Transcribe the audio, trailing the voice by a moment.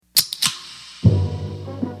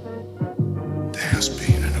has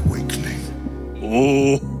been an awakening.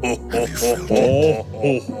 Have you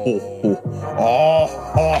felt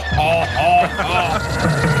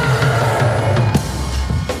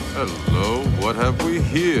Hello, what have we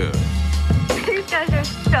here? You guys are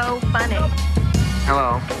so funny.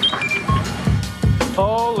 Hello.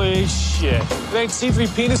 Holy shit. It ain't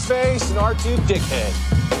C3 penis face and R2 dickhead.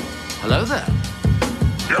 Hello there.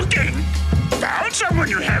 looking? Found someone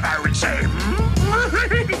you have, I would say.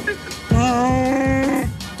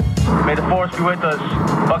 May the force be with us.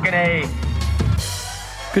 Fucking A.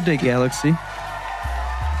 Good day, Galaxy.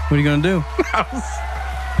 What are you gonna do?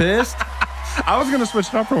 Pissed? I was gonna switch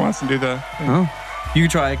it up for once and do the. Oh, you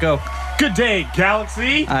try it. Go. Good day,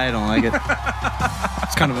 Galaxy. I don't like it.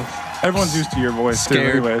 It's kind of a. Everyone's used to your voice too,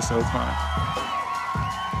 Scared. anyway, so it's fine.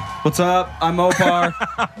 What's up? I'm Opar.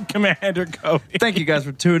 Commander Cody. Thank you guys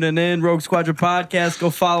for tuning in. Rogue Squadron Podcast. Go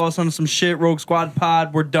follow us on some shit. Rogue Squad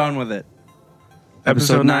Pod. We're done with it.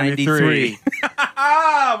 Episode 93.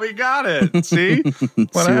 We got it. See?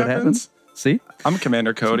 What happens? See? I'm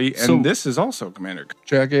Commander Cody, and So- this is also Commander Cody.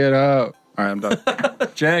 Check it out. All right, I'm done.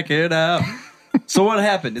 Check it out. So what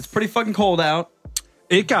happened? It's pretty fucking cold out.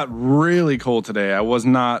 It got really cold today. I was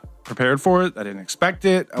not prepared for it. I didn't expect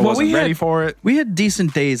it. I wasn't ready for it. We had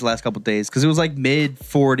decent days last couple days because it was like mid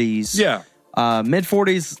 40s. Yeah. Mid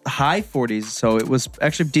 40s, high 40s. So it was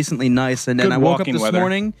actually decently nice. And then Good I woke up walking this weather.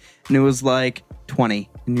 morning and it was like 20.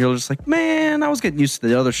 And you're just like, man, I was getting used to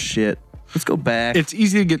the other shit. Let's go back. It's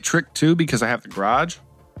easy to get tricked too because I have the garage.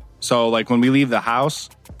 So like when we leave the house,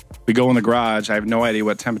 we go in the garage. I have no idea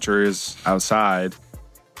what temperature is outside.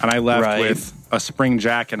 And I left Right. with a spring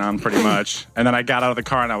jacket on pretty much. And then I got out of the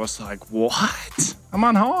car and I was like, what? I'm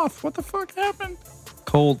on Hoth. What the fuck happened?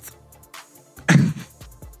 cold.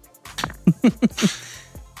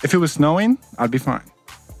 If it was snowing, I'd be fine.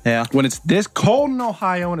 Yeah. When it's this cold in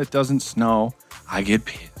Ohio and it doesn't snow, I get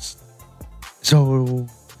pissed. So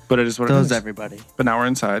But it is what it does is. everybody. But now we're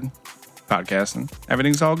inside podcasting.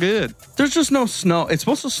 Everything's all good. There's just no snow. It's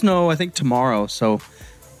supposed to snow, I think, tomorrow. So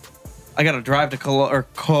I got to drive to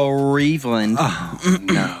Cleveland.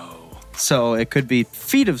 No. So it could be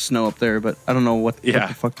feet of snow up there, but I don't know what the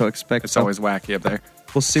fuck to expect. It's So always wacky up there.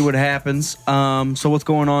 we'll see what happens. So what's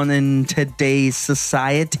going on in today's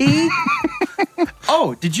society?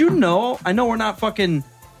 Oh, did you know? I know we're not fucking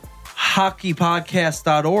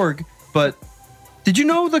hockeypodcast.org, but did you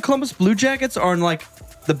know the Columbus Blue Jackets are on like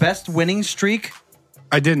the best winning streak?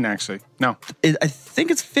 I didn't actually. No. I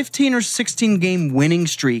think it's 15 or 16 game winning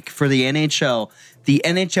streak for the NHL. The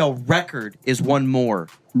NHL record is one more.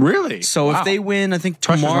 Really? So Wow. if they win, I think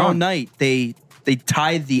Pressure's tomorrow on. night they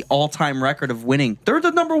tie the all-time record of winning. They're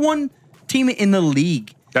the number one team in the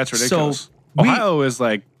league. That's ridiculous. So we Ohio is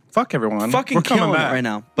like, fuck everyone. fucking We're coming killing back it right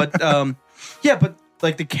now. But yeah, but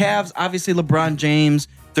like the Cavs, obviously LeBron James,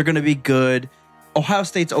 they're going to be good. Ohio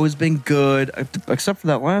State's always been good, except for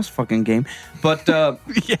that last fucking game. But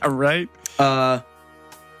Yeah, right.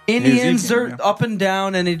 Indians Ezekiel, are yeah. up and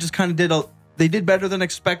down, and they just kind of they did better than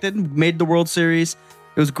expected. Made the World Series.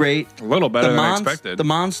 It was great. A little better than I expected. The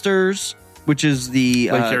Monsters, which is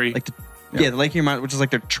the Lake Erie. like the Lake Erie, which is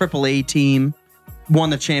like their AAA team, won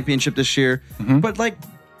the championship this year. Mm-hmm. But like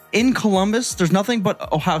in Columbus, there's nothing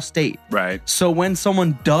but Ohio State. Right. So when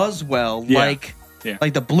someone does well, Yeah. Yeah.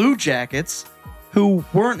 like the Blue Jackets, who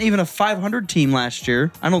weren't even a 500 team last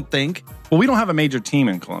year, I don't think. Well, we don't have a major team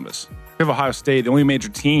in Columbus. We have Ohio State. The only major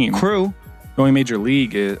team, Crew, the only major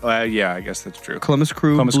league is, yeah, I guess that's true. Columbus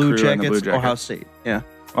Crew, Columbus Blue, Crew and the Jackets, Blue Ohio Jackets. State. Yeah.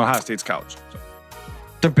 Ohio State's college. So.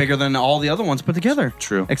 They're bigger than all the other ones put together.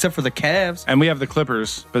 True. Except for the Cavs. And we have the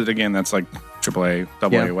Clippers, but again, that's like AAA, AA,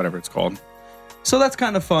 Yeah. whatever it's called. So that's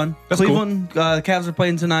kind of fun. That's Cleveland, the Cavs are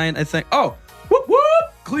playing tonight, I think. Oh, whoop,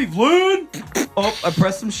 whoop, Cleveland. Oh, I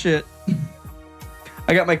pressed some shit.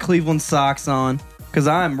 I got my Cleveland socks on because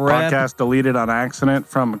I'm Podcast deleted on accident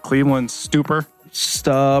from Cleveland stupor.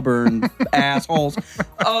 stubborn assholes.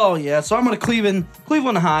 Oh, yeah. So I'm going to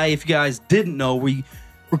Cleveland High. If you guys didn't know, we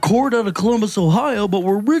record out of Columbus, Ohio, but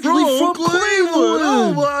we're originally from Cleveland.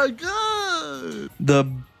 Oh my god! The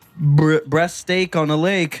breast steak on the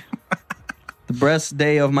lake. The breast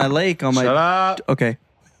day of my lake on my. Shut up. Okay.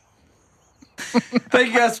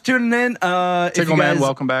 Thank you guys for tuning in. If Tickle you Man, guys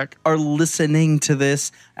welcome back. are listening to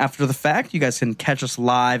this after the fact, you guys can catch us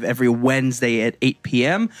live every Wednesday at 8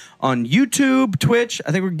 p.m. on YouTube, Twitch.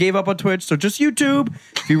 I think we gave up on Twitch, so just YouTube.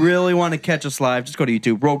 If you really want to catch us live, just go to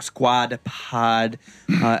YouTube. Rogue Squad Pod.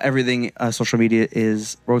 Everything social media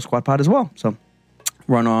is Rogue Squad Pod as well. So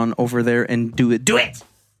run on over there and do it. Do it.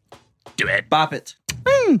 Do it. Bop it.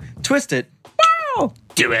 Twist it. Wow.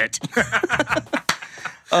 Do it.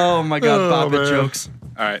 Oh my God, bop it man. jokes.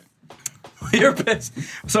 All right. You're pissed.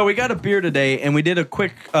 So we got a beer today, and we did a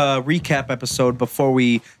quick recap episode before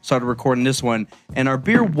we started recording this one. And our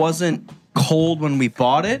beer wasn't cold when we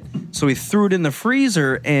bought it, so we threw it in the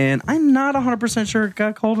freezer, and I'm not 100% sure it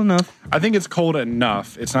got cold enough. I think it's cold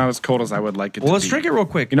enough. It's not as cold as I would like it to be. Well, let's drink it real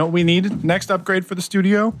quick. You know what we need? Next upgrade for the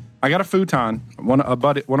studio? I got a futon. One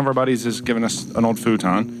of our buddies is giving us an old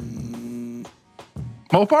futon.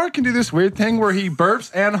 Mopar can do this weird thing where he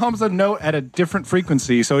burps and hums a note at a different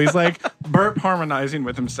frequency. So he's like burp harmonizing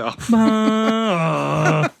with himself.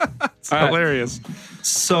 It's hilarious.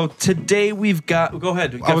 So today we've got... Go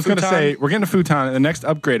ahead. I was going to say, we're getting a futon. And the next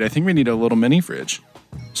upgrade, I think we need a little mini fridge.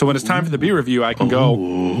 So when it's time for the beer review, I can go,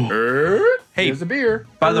 hey, here's the beer.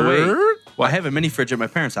 By the way, I have a mini fridge at my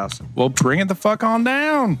parents' house. Well, bring it the fuck on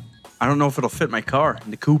down. I don't know if it'll fit my car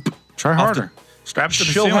in the coupe. Try harder. Strap it to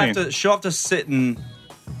the ceiling. She'll have to sit in...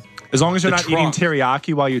 As long as you're not eating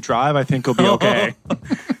teriyaki while you drive, I think you'll be okay.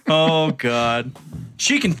 Oh, God.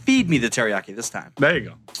 She can feed me the teriyaki this time. There you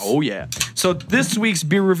go. Oh, yeah. So this week's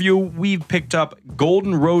beer review, we've picked up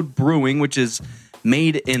Golden Road Brewing, which is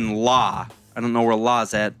made in La. I don't know where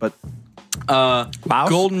La's at, but... Laos?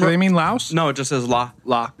 Do they mean Laos? No, it just says La.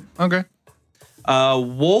 Okay.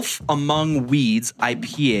 Wolf Among Weeds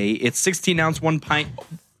IPA. It's 16 ounce, 1 pint.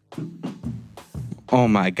 Oh,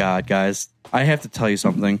 my God, guys. I have to tell you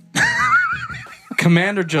something.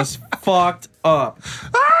 Commander just fucked up.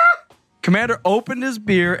 Commander opened his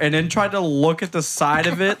beer and then tried to look at the side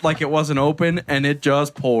of it like it wasn't open, and it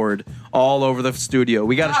just poured all over the studio.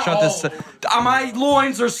 We got to shut this. My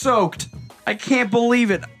loins are soaked. I can't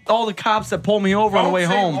believe it. All the cops that pulled me over on the way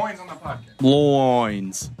home. Loins on the podcast.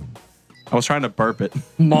 Loins. I was trying to burp it.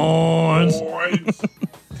 Loins.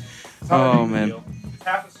 Oh, man. It's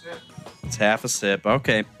half a sip. It's half a sip.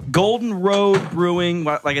 Okay. Golden Road Brewing,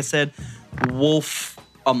 like I said, Wolf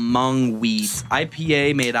Among Weeds.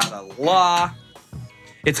 IPA made out of La.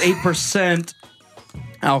 It's 8%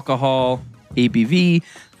 alcohol, ABV.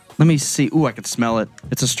 Let me see. Ooh, I can smell it.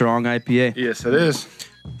 It's a strong IPA. Yes, it is.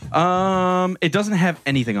 It doesn't have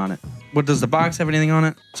anything on it. What, does the box have anything on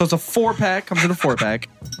it? So it's a 4-pack. Comes in a 4-pack.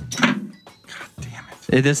 God damn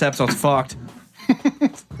it. This episode's fucked.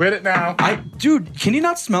 Quit it now. Dude, can you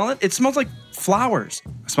not smell it? It smells like flowers.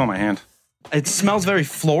 I smell my hand. It smells very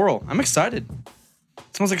floral. I'm excited.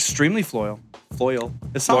 It smells extremely floral.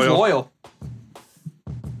 It sounds loyal.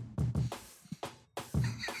 All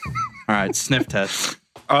right, sniff test.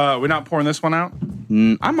 We're not pouring this one out?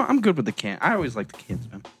 I'm good with the can. I always like the cans,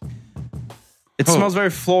 man. It smells very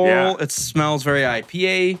floral. Yeah. It smells very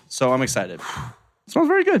IPA, so I'm excited. It smells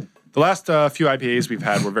very good. The last few IPAs we've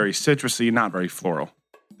had were very citrusy, not very floral.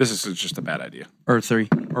 This is just a bad idea.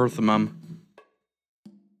 Earthimum.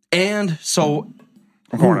 And so...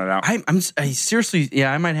 I'm pouring it out. I seriously...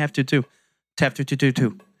 Yeah, I might have to, too. Tap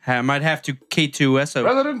 222. I might have to K2SO.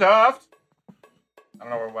 President Daft! I don't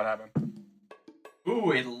know what happened.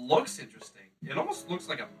 Ooh, it looks interesting. It almost looks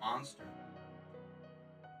like a monster.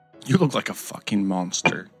 You look like a fucking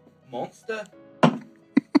monster. Monster?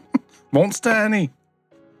 Monster, Annie.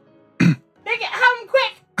 Make it home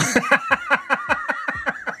quick!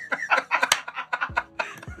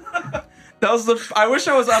 That was I wish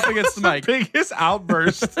I was up against the mic. Biggest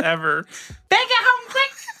outburst ever. Make it home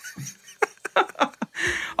quick!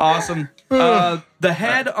 Awesome. The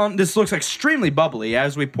head on this looks extremely bubbly.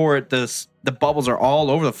 As we pour it, the bubbles are all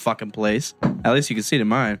over the fucking place. At least you can see it in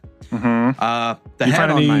mine. Mm-hmm. The you head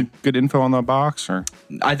find on any mine. good info on the box? Or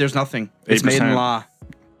There's nothing. It's made in La.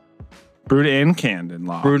 Brewed and canned in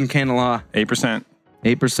La. Brewed and canned in La. 8%.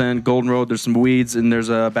 8%. Golden Road. There's some weeds and there's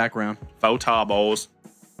a background. Photos.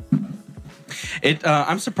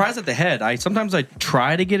 I'm surprised at the head. Sometimes I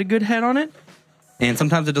try to get a good head on it, and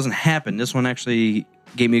sometimes it doesn't happen. This one actually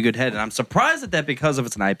gave me a good head, and I'm surprised at that because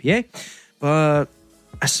it's an IPA. But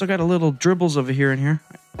I still got a little dribbles over here and here.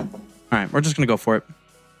 All right, we're just gonna go for it.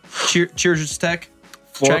 Cheers, tech.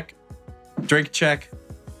 Check. Drink check.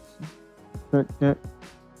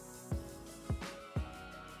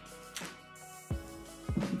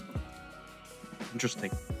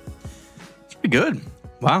 Interesting. It's pretty good.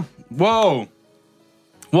 Wow. Whoa.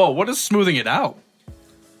 What is smoothing it out?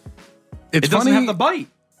 It doesn't have the bite.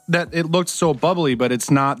 That it looks so bubbly, but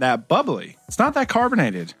it's not that bubbly. It's not that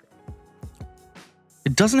carbonated.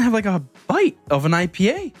 It doesn't have like a bite of an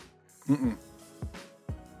IPA. Mm-mm.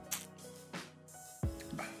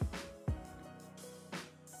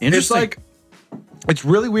 Interesting. It's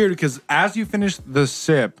really weird because as you finish the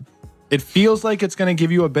sip, it feels like it's going to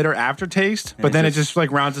give you a bitter aftertaste, but then it just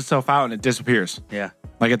like rounds itself out and it disappears. Yeah.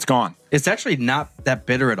 Like it's gone. It's actually not that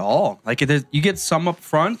bitter at all. Like you get some up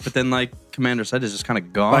front, but then like Commander said, it's just kind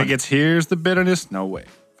of gone. Like here's the bitterness. No way.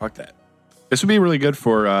 Fuck that. This would be really good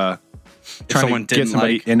for trying someone to get didn't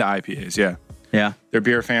somebody like- into IPAs. Yeah. Yeah. They're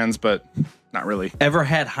beer fans, but not really. Ever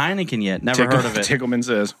had Heineken yet? Never heard of it. Tickleman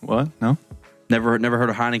says, what? No? Never heard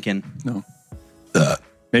of Heineken. No.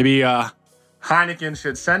 Maybe Heineken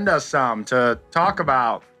should send us some to talk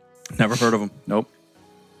about. Never heard of them. Nope.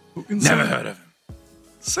 Never heard of him.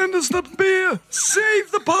 Send us the beer.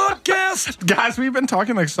 Save the podcast. Guys, we've been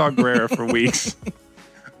talking like Saw Gerrera for weeks.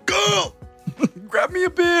 Girl, grab me a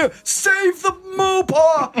beer. Save the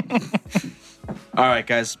Mopar. All right,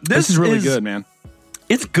 guys. This is really good, man.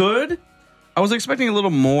 It's good. I was expecting a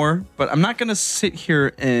little more, but I'm not going to sit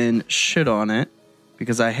here and shit on it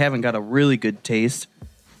because I haven't got a really good taste.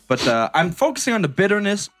 But I'm focusing on the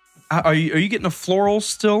bitterness. Are you getting a floral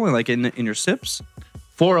still, like in your sips?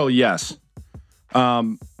 Floral, yes.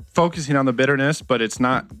 Focusing on the bitterness, but it's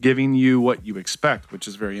not giving you what you expect, which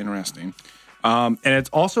is very interesting. And it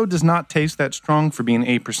also does not taste that strong for being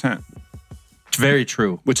 8%. It's very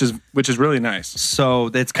true. Which is really nice. So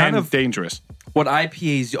that's kind of dangerous. What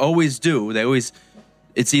IPAs always do.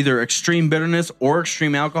 It's either extreme bitterness or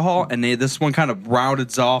extreme alcohol, and this one kind of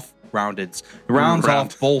rounds off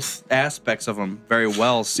both aspects of them very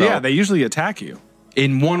well. So yeah, they usually attack you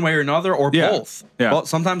in one way or another, or Yeah. both. Yeah. Well,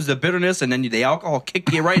 sometimes the bitterness and then the alcohol kick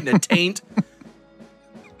you right in the taint.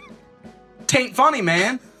 Taint funny,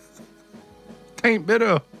 man. Taint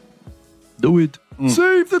bitter. Do it.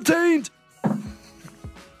 Save the taint.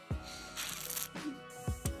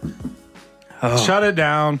 Shut it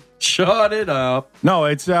down. Shut it up. No,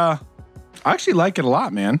 it's I actually like it a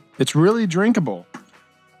lot, man. It's really drinkable.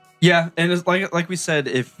 Yeah, and it's like we said,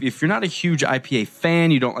 if you're not a huge IPA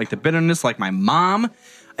fan, you don't like the bitterness, like my mom,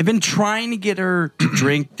 I've been trying to get her to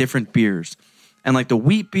drink different beers. And like the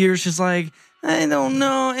wheat beer, she's like, I don't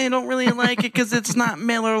know, I don't really like it because it's not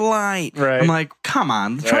Miller Lite. Right. I'm like, come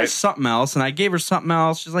on, try Right. something else. And I gave her something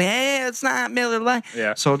else. She's like, hey, it's not Miller Lite.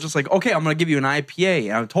 Yeah. So just like, okay, I'm going to give you an IPA.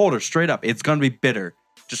 And I told her straight up, it's going to be bitter.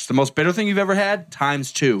 Just the most bitter thing you've ever had,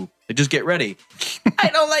 times 2. Just get ready. I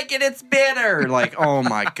don't like it. It's bitter. Like, oh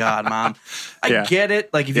my God, Mom. I Yeah. get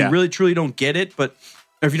it. Like, if Yeah. you really truly don't get it, but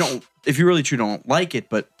if you really truly don't like it,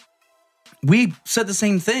 but we said the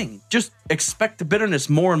same thing. Just expect the bitterness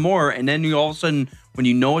more and more, and then you all of a sudden, when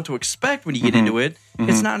you know what to expect when you get into it,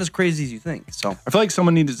 it's not as crazy as you think. So, I feel like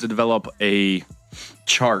someone needs to develop a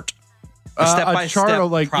chart, a step by chart step of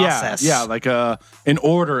like process. yeah, like an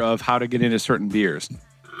order of how to get into certain beers.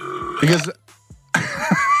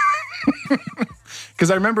 Because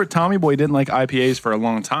I remember Tommy Boy didn't like IPAs for a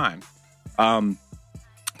long time.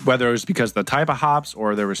 Whether it was because of the type of hops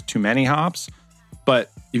or there was too many hops. But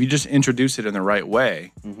if you just introduce it in the right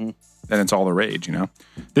way, then it's all the rage, you know?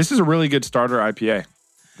 This is a really good starter IPA.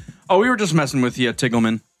 Oh, we were just messing with you,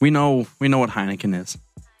 Tiggleman. We know what Heineken is.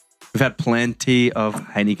 We've had plenty of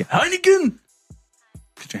Heineken. Heineken!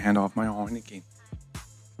 Get your hand off my Heineken.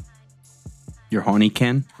 Your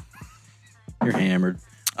Heineken? You're hammered.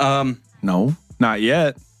 No, not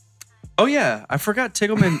yet. Oh yeah, I forgot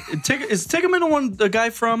Tiggleman. Is Tiggleman the guy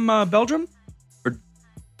from Belgium?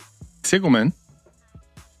 Tiggleman.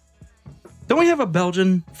 Don't we have a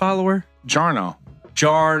Belgian follower? Jarno.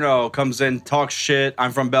 Jarno comes in, talks shit.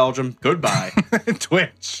 I'm from Belgium. Goodbye.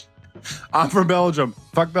 Twitch. I'm from Belgium.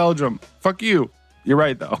 Fuck Belgium. Fuck you. You're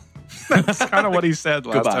right, though. That's kind of what he said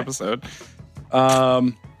last Goodbye. episode.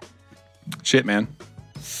 Shit, man.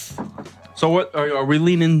 So what are we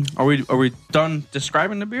leaning? Are we done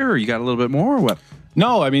describing the beer, or you got a little bit more, or what?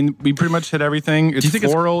 No, I mean, we pretty much hit everything. It's you think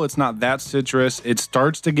it's- floral. It's not that citrus. It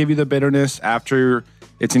starts to give you the bitterness after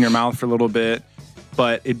it's in your mouth for a little bit,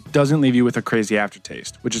 but it doesn't leave you with a crazy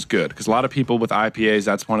aftertaste, which is good. Because a lot of people with IPAs,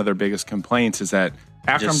 that's one of their biggest complaints is that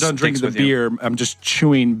after I'm Just done drinking the sticks with you. beer, I'm just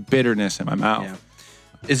chewing bitterness in my mouth. Yeah.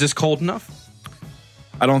 Is this cold enough?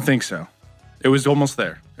 I don't think so. It was almost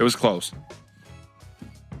there. It was close.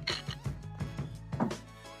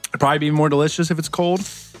 It'd probably be more delicious if it's cold.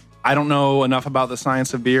 I don't know enough about the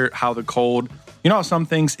science of beer, how the cold. You know how some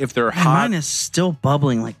things, if they're hot, Mine is still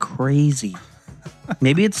bubbling like crazy.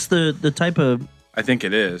 Maybe it's the type of I think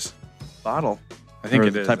it is. bottle. I think Or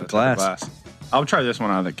it the is. type of glass. I'll try this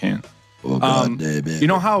one out of the can. You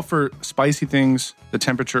know how for spicy things, the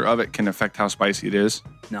temperature of it can affect how spicy it is?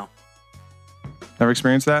 No. Never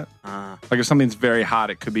experienced that? Uh, Like if something's very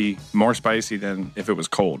hot, it could be more spicy than if it was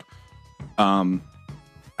cold.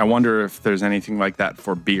 I wonder if there's anything like that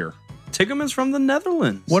for beer. Tiggerman's from the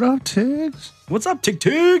Netherlands. What up, Tiggs? What's up, Tig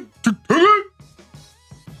Tig? Tig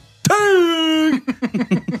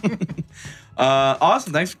Tig!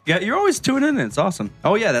 Awesome. Thanks. Yeah, you're always tuning in. It's awesome.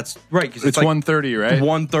 Oh yeah, that's right. 'Cause It's like 1:30, right?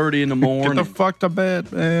 1:30 in the Get morning. the fuck to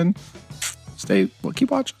bed, man.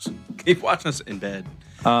 Keep watching us. Keep watching us in bed.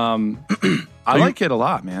 I like it a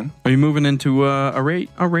lot, man. Are you moving into a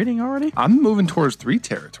rating already? I'm moving towards 3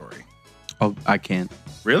 territory. Oh, I can't.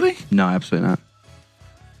 Really? No, absolutely not.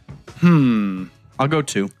 I'll go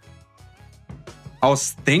 2. I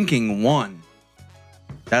was thinking 1.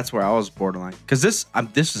 That's where I was borderline. Because this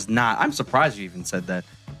is not. I'm surprised you even said that.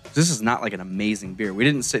 This is not like an amazing beer. We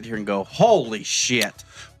didn't sit here and go, holy shit.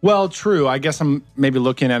 Well, true. I guess I'm maybe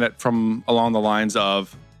looking at it from along the lines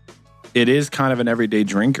of it is kind of an everyday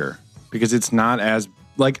drinker because it's not as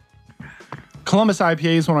like Columbus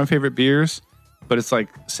IPA is one of my favorite beers, but it's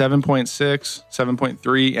like 7.6,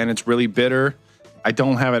 7.3, and it's really bitter. I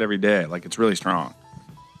don't have it every day. Like it's really strong.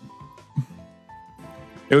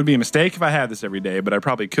 It would be a mistake if I had this every day, but I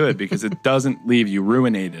probably could because it doesn't leave you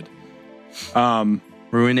ruinated.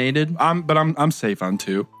 Ruinated? But I'm safe on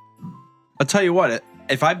 2. I'll tell you what,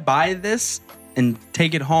 if I buy this and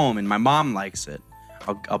take it home and my mom likes it,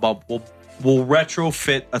 we'll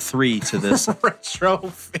retrofit a 3 to this.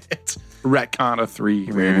 Retrofit. Retcon a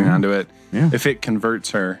 3 rating onto it. Yeah. If it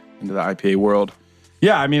converts her into the IPA world.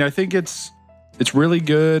 Yeah, I mean, I think it's really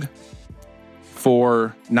good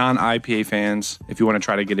for non-IPA fans if you want to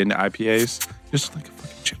try to get into IPAs. Just like a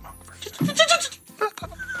fucking chipmunk.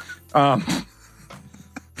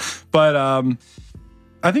 But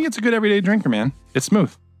I think it's a good everyday drinker, man. It's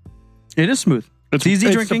smooth. It is smooth. It's easy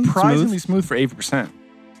drinking. Surprisingly smooth for 8%.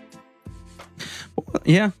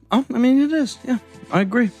 Yeah. Oh, I mean, it is. Yeah, I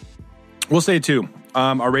agree. We'll say 2.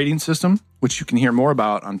 Our rating system, which you can hear more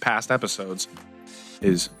about on past episodes,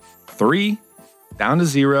 is 3 down to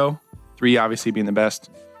 0. 3 obviously being the best,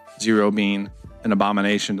 0 being an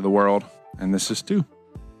abomination to the world, and this is Stew.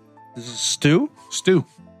 This is Stew? Stew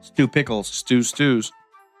Pickles. Stews. Stew's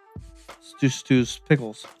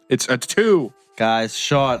Pickles. It's a 2. Guys,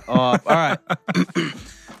 shut up. All right.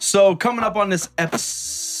 So coming up on this episode.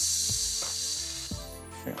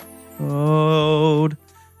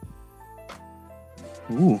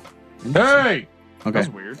 Ooh. Hey! Okay. That's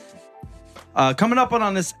weird. Coming up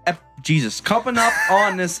on this Coming up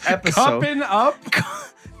on this episode.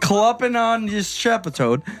 Clupping on this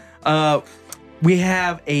episode. We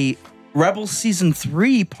have a Rebels Season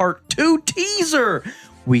 3 Part 2 teaser.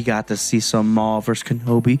 We got to see some Maul vs.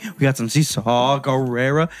 Kenobi. We got some Saw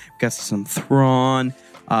Gerrera. We got some Thrawn.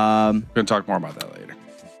 We're going to talk more about that later.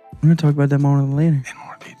 We're going to talk about that more later. In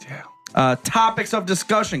more detail. Topics of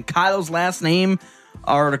discussion. Kylo's last name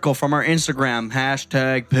article from our Instagram.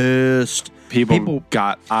 #pissed. People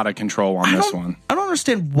got out of control on this one. I don't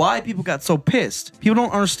understand why people got so pissed. People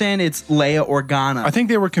don't understand it's Leia Organa. I think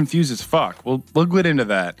they were confused as fuck. We'll get into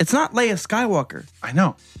that. It's not Leia Skywalker. I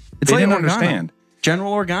know. It's they Leia didn't Organa. understand.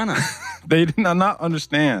 General Organa. They did not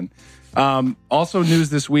understand. Also news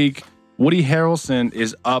this week, Woody Harrelson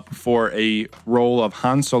is up for a role of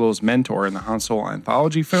Han Solo's mentor in the Han Solo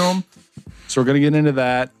anthology film. So we're going to get into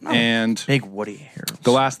that. And Big Woody Harrelson.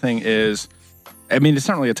 the last thing is, I mean, it's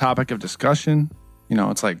not really a topic of discussion. You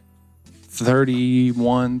know, it's like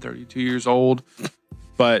 31, 32 years old.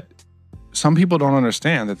 But some people don't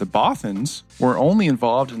understand that the Bothans were only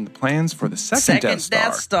involved in the plans for the second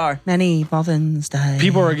Death Star. Many Bothans died.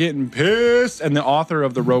 People are getting pissed, and the author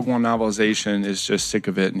of the Rogue One novelization is just sick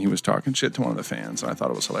of it, and he was talking shit to one of the fans, and I thought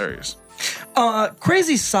it was hilarious.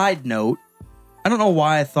 Crazy side note. I don't know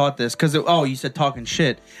why I thought this, because, you said talking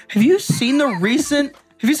shit. Have you seen the recent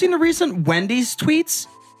Wendy's tweets?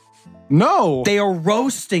 No. They are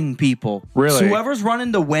roasting people. Really? So whoever's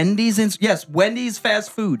running the Wendy's, Wendy's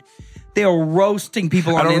fast food. They are roasting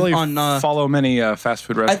people I don't really follow many fast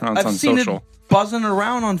food restaurants I've on seen social. It buzzing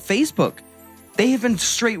around on Facebook. They have been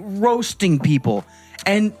straight roasting people.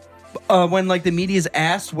 And when like the media's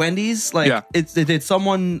asked Wendy's, did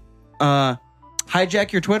someone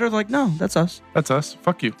hijack your Twitter? They're like, no, that's us. That's us.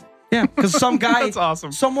 Fuck you. Yeah, because some guy, That's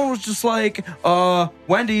awesome. Someone was just like,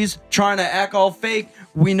 Wendy's trying to act all fake.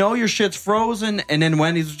 We know your shit's frozen. And then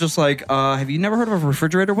Wendy's was just like, have you never heard of a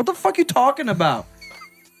refrigerator? What the fuck you talking about?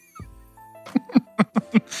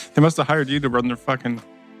 They must have hired you to run their fucking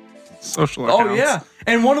social accounts. Oh, yeah.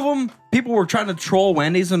 And one of them, people were trying to troll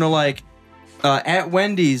Wendy's, and they're like, at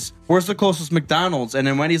Wendy's, where's the closest McDonald's? And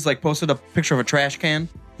then Wendy's like posted a picture of a trash can.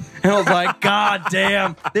 And I was like, God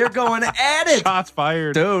damn, they're going at it. Shots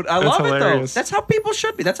fired. Dude, I love it, though. That's how people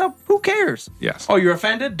should be. Who cares? Yes. Oh, you're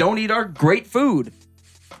offended? Don't eat our great food.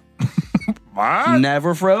 What?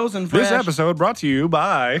 Never frozen fresh. This episode brought to you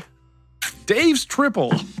by Dave's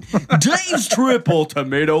Triple. Dave's Triple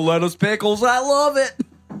Tomato Lettuce Pickles. I love it.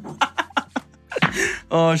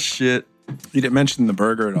 Oh, shit. You didn't mention the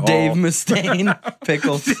burger at all. Dave Mustaine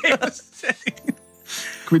Pickles. Dave Mustaine.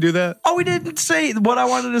 we do that? Oh, we didn't say what I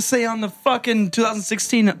wanted to say on the fucking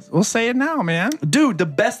 2016. We'll say it now, man. Dude, the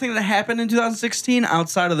best thing that happened in 2016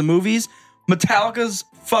 outside of the movies, Metallica's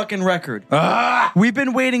fucking record. We've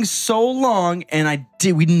been waiting so long, and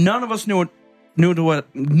none of us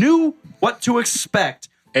knew what to expect.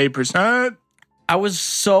 8%. I was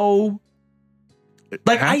so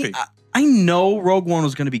like Happy. I know Rogue One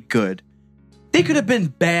was going to be good. They could have been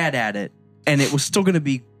bad at it, and it was still going to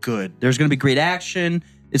be good. There's going to be great action.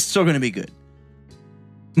 It's still going to be good.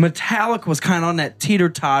 Metallica was kind of on that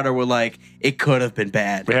teeter-totter where, like, it could have been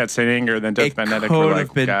bad. We had Saint Anger, then Death It Magnetic. could We're have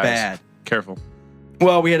like, been guys, bad. Careful.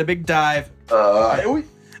 Well, we had a big dive.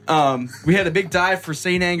 We had a big dive for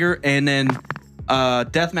Saint Anger, and then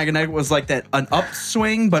Death Magnetic was like an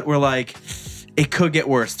upswing, but we're like, it could get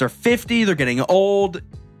worse. They're 50. They're getting old.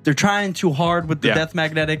 They're trying too hard with the Death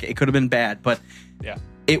Magnetic. It could have been bad, but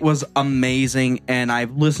it was amazing, and I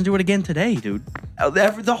listened to it again today, dude.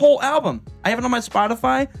 The whole album. I have it on my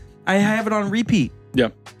Spotify. I have it on repeat. Yeah.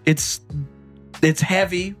 It's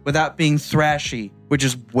heavy without being thrashy, which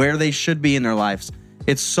is where they should be in their lives.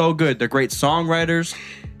 It's so good. They're great songwriters.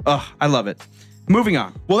 Ugh, I love it. Moving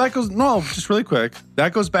on. Well, just really quick.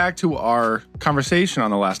 That goes back to our conversation on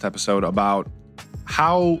the last episode about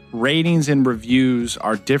how ratings and reviews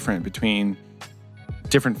are different between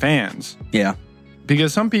different fans. Yeah.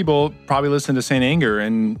 Because some people probably listened to Saint Anger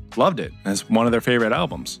and loved it as one of their favorite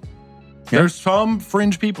albums. Yeah. There's some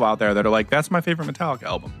fringe people out there that are like, that's my favorite Metallica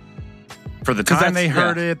album. For the time they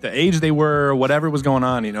heard it, the age they were, whatever was going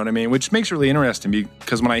on, you know what I mean? Which makes it really interesting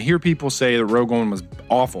because when I hear people say that Rogue One was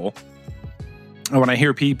awful, and when I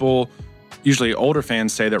hear people, usually older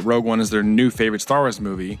fans, say that Rogue One is their new favorite Star Wars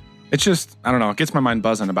movie, it's just, I don't know, it gets my mind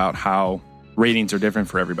buzzing about how ratings are different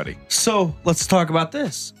for everybody. So let's talk about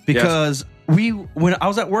this because when I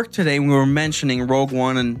was at work today, we were mentioning Rogue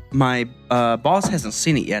One, and my boss hasn't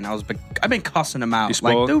seen it yet, and I've been cussing him out. You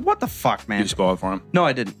spoiled? Like, dude, what the fuck, man? You spoiled it for him? No,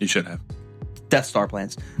 I didn't. You should have. Death Star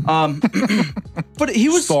plans. But he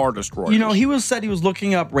was Star Destroyers. You know, he was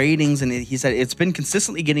looking up ratings, and he said it's been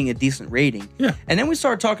consistently getting a decent rating. Yeah. And then we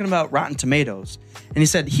started talking about Rotten Tomatoes, and he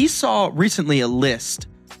said he saw recently a list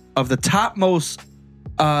of the top most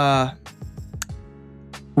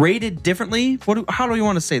rated differently. How do you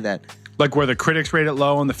want to say that? Like where the critics rate it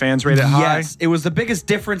low and the fans rate it high? Yes, it was the biggest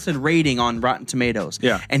difference in rating on Rotten Tomatoes.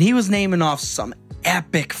 Yeah. And he was naming off some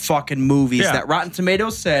epic fucking movies that Rotten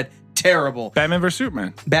Tomatoes said terrible. Batman vs.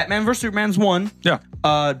 Superman. Batman vs. Superman's one. Yeah.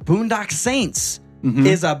 Boondock Saints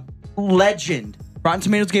is a legend. Rotten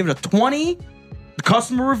Tomatoes gave it a 20. The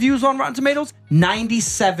customer reviews on Rotten Tomatoes,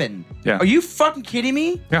 97. Yeah. Are you fucking kidding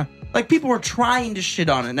me? Yeah. Like, people were trying to shit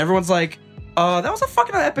on it, and everyone's like, that was a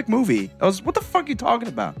fucking epic movie. What the fuck are you talking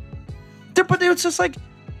about? But it's just like,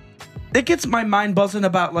 it gets my mind buzzing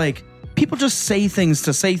about, like, people just say things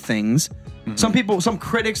to say things. Some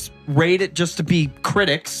critics rate it just to be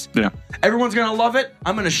critics. Yeah. Everyone's gonna love it.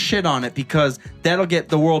 I'm gonna shit on it because that'll get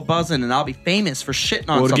the world buzzing, and I'll be famous for shitting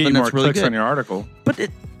on It'll get something you more that's really clicks good. on your article. But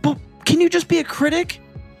can you just be a critic?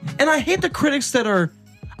 And I hate the critics that are.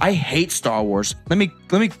 I hate Star Wars. Let me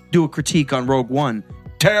do a critique on Rogue One.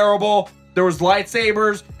 Terrible. There was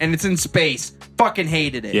lightsabers and it's in space. Fucking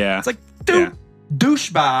hated it. Yeah. It's like, dude,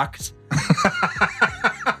 douchebags.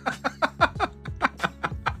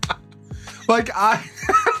 Like I've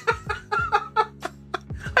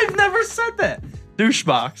never said that.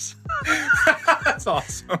 Douchebox. That's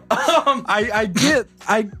awesome. I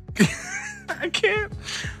can't.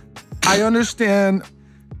 I understand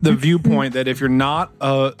the viewpoint that if you're not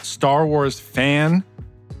a Star Wars fan,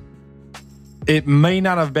 it may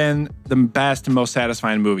not have been the best and most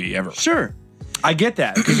satisfying movie ever. Sure. I get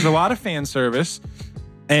that because there's a lot of fan service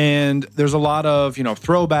and there's a lot of,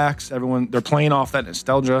 throwbacks. They're playing off that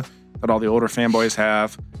nostalgia that all the older fanboys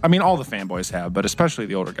have. I mean, all the fanboys have, but especially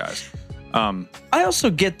the older guys. I also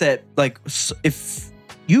get that, like, if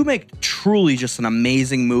you make truly just an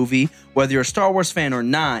amazing movie, whether you're a Star Wars fan or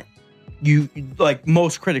not, you like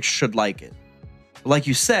most critics should like it. Like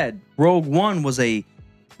you said, Rogue One was a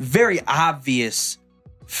very obvious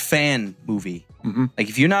fan movie. Like,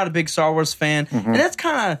 if you're not a big Star Wars fan, and that's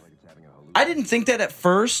kind of, I didn't think that at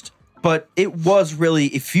first, but it was really,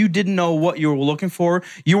 if you didn't know what you were looking for,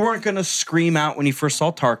 you weren't going to scream out when you first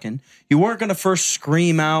saw Tarkin. You weren't going to first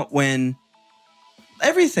scream out when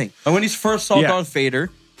everything. And when you first saw Darth Vader,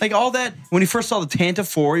 like all that, when you first saw the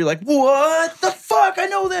Tantive 4, you're like, what the fuck? I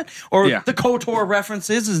know that. Or the KOTOR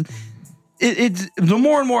references. The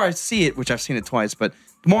more and more I see it, which I've seen it twice, but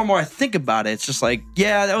the more and more I think about it, it's just like,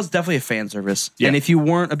 yeah, that was definitely a fan service. Yeah. And if you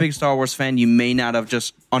weren't a big Star Wars fan, you may not have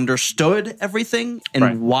just understood everything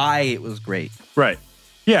and why it was great. Right.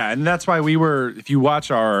 Yeah, and that's why if you watch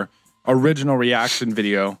our original reaction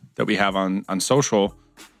video that we have on social,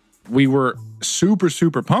 we were super,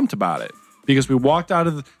 super pumped about it because we walked out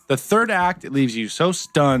of the third act. It leaves you so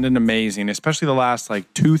stunned and amazing, especially the last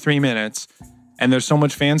like 2-3 minutes. And there's so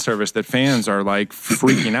much fan service that fans are like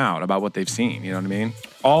freaking out about what they've seen. You know what I mean?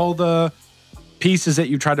 All the pieces that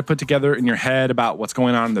you try to put together in your head about what's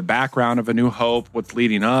going on in the background of A New Hope, what's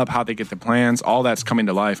leading up, how they get the plans, all that's coming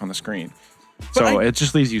to life on the screen. So it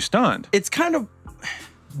just leaves you stunned. It's kind of,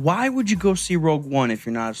 why would you go see Rogue One if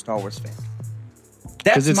you're not a Star Wars fan?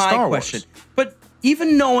 That's it's my Star question. Wars. But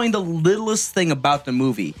even knowing the littlest thing about the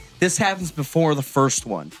movie, this happens before the first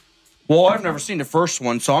one. Well, I've never seen the first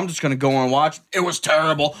one, so I'm just going to go and watch. It was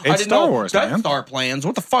terrible. I didn't Star know Wars, Death man. Star plans.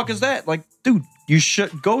 What the fuck is that? Like, dude, you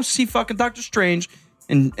should go see fucking Doctor Strange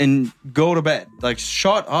and go to bed. Like,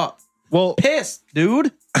 shut up. Well, Pissed,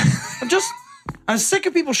 dude. I'm sick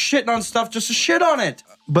of people shitting on stuff just to shit on it.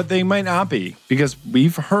 but they might not be because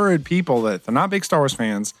we've heard people that they're not big Star Wars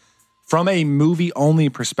fans from a movie-only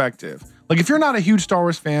perspective. Like, if you're not a huge Star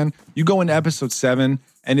Wars fan, you go into Episode 7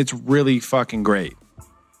 and it's really fucking great.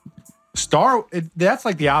 That's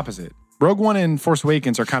like the opposite. Rogue One and Force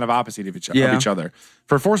Awakens are kind of opposite of each other.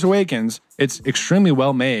 For Force Awakens, it's extremely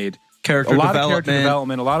well made. A lot of character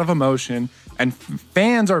development, a lot of emotion, and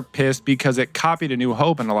fans are pissed because it copied A New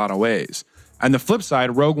Hope in a lot of ways. And the flip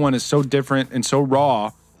side, Rogue One is so different and so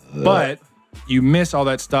raw, but you miss all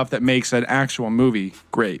that stuff that makes an actual movie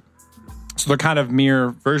great. So they're kind of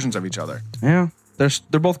mirror versions of each other. Yeah,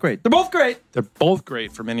 they're both great. They're both great. They're both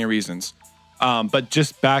great for many reasons. But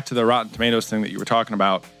just back to the Rotten Tomatoes thing that you were talking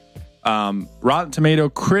about. Rotten Tomato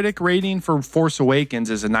critic rating for Force Awakens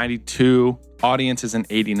is a 92. Audience is an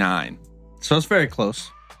 89. So it's very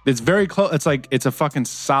close. It's very close. It's like it's a fucking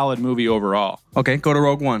solid movie overall. Okay, go to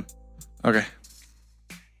Rogue One. Okay.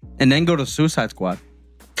 And then go to Suicide Squad.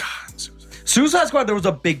 God, Suicide Squad, there was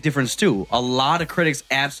a big difference too. A lot of critics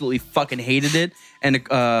absolutely fucking hated it, and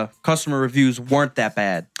the customer reviews weren't that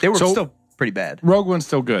bad. They were still pretty bad. Rogue One's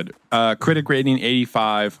still good. Critic rating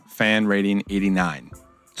 85, fan rating 89.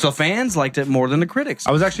 So fans liked it more than the critics.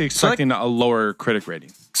 I was actually expecting a lower critic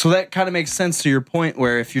rating. So that kind of makes sense to your point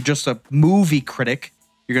where if you're just a movie critic,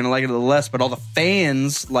 you're going to like it a little less, but all the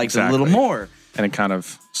fans liked it a little more. And it kind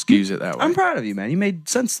of skews it that way. I'm proud of you, man. You made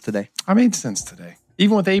sense today. I made sense today.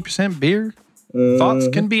 Even with 8% beer, thoughts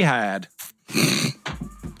can be had.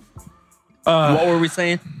 What were we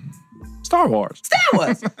saying? Star Wars. Star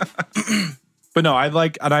Wars. But no,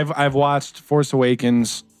 I've watched Force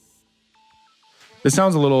Awakens. This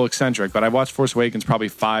sounds a little eccentric, but I've watched Force Awakens probably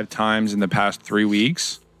 5 times in the past 3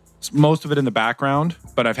 weeks. Most of it in the background,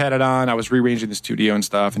 but I've had it on. I was rearranging the studio and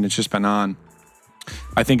stuff, and it's just been on.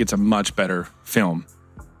 I think it's a much better film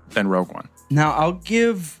than Rogue One. Now, I'll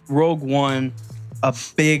give Rogue One a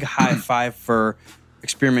big high five for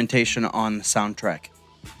experimentation on the soundtrack.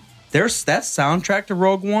 That soundtrack to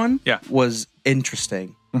Rogue One was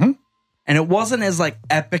interesting. Mm-hmm. And it wasn't as like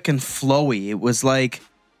epic and flowy.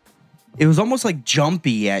 It was almost like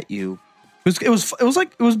jumpy at you. It was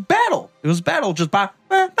battle. It was battle just by.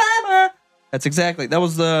 That's exactly. That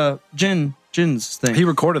was the Jin's thing. He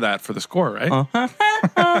recorded that for the score, right?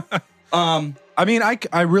 I mean,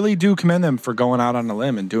 I really do commend them for going out on a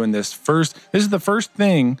limb and doing this first. This is the first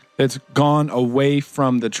thing that's gone away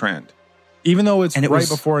from the trend. Even though it's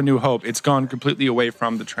before A New Hope, it's gone completely away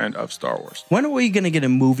from the trend of Star Wars. When are we going to get a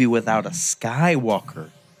movie without a Skywalker?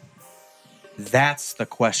 That's the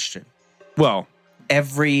question. Well,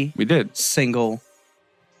 every single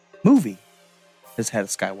movie has had a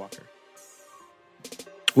Skywalker.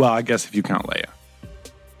 Well, I guess if you count Leia.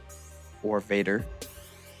 Or Vader.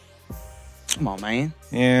 Come on, man.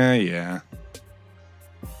 Yeah.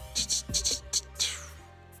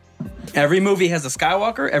 Every movie has a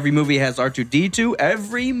Skywalker. Every movie has R2-D2.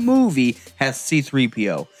 Every movie has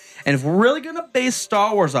C-3PO. And if we're really going to base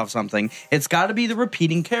Star Wars off something, it's got to be the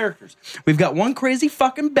repeating characters. We've got one crazy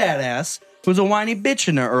fucking badass who's a whiny bitch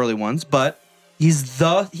in the early ones, but he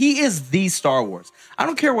is the Star Wars. I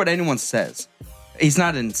don't care what anyone says. He's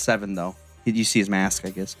not in 7, though. You see his mask,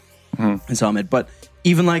 I guess. Mm-hmm. His helmet. But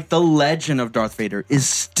even like the legend of Darth Vader is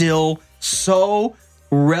still so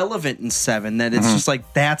relevant in 7 that it's just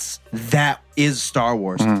like that is Star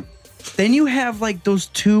Wars. Mm-hmm. Then you have like those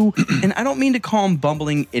two, and I don't mean to call them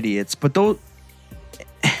bumbling idiots, but those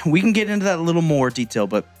we can get into that a little more detail.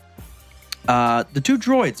 But the 2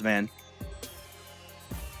 droids, man.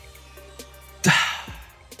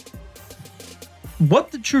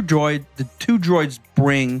 What the 2 droids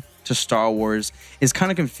bring to Star Wars is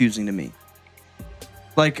kind of confusing to me.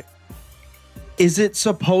 Like, is it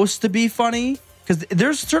supposed to be funny? because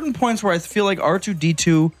there's certain points where I feel like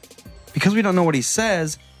R2-D2, because we don't know what he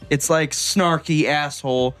says, it's like snarky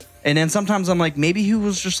asshole. And then sometimes I'm like, maybe he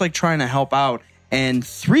was just like trying to help out. And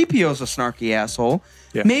 3PO's a snarky asshole.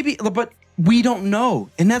 Yeah. Maybe, but we don't know.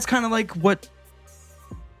 And that's kind of like what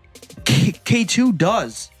K2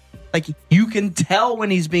 does. Like, you can tell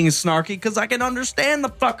when he's being snarky because I can understand the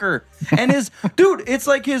fucker. And his, dude, it's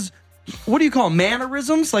like his, what do you call them,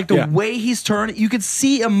 mannerisms? Like the way he's turning, you could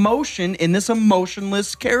see emotion in this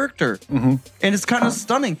emotionless character. And it's kind of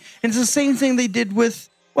stunning. And it's the same thing they did with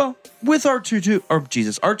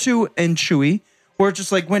R2 and Chewie, where it's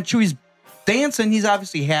just like when Chewie's dancing, he's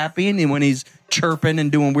obviously happy. And then when he's chirping and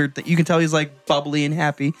doing weird things, you can tell he's like bubbly and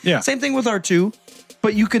happy. Yeah. Same thing with R2,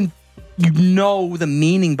 but you know the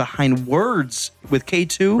meaning behind words with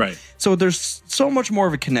K2. Right. So there's so much more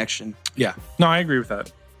of a connection. Yeah. No, I agree with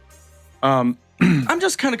that. I'm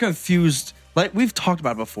just kind of confused. Like we've talked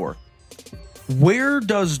about it before. Where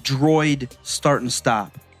does droid start and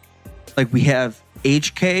stop? Like we have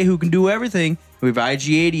HK who can do everything. We have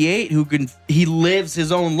IG-88 he lives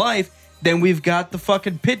his own life. Then we've got the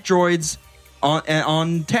fucking pit droids on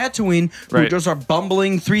Tatooine who just are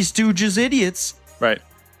bumbling Three Stooges idiots. Right.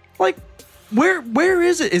 Like, where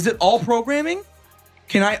is it? Is it all programming?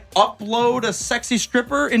 Can I upload a sexy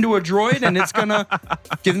stripper into a droid and it's gonna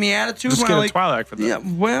give me attitude? Just when get I a Twi'lek for that. Yeah,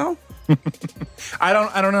 well, I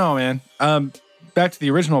don't know, man. Back to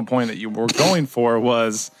the original point that you were going for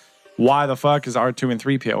was why the fuck is R2 and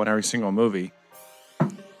 3PO in every single movie?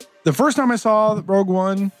 The first time I saw Rogue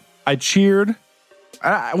One, I cheered.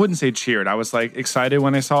 I wouldn't say cheered. I was like excited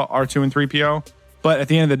when I saw R2 and 3PO. But at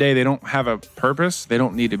the end of the day, they don't have a purpose. They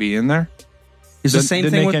don't need to be in there. it's the same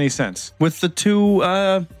Didn't thing make with, any sense. with the two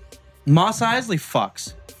Mos Eisley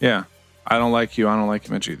fucks. Yeah. I don't like you. I don't like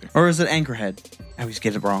you much either. Or is it Anchorhead? I always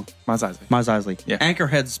get it wrong. Mos Eisley. Mos Eisley. Yeah.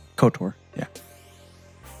 Anchorhead's KOTOR. Yeah.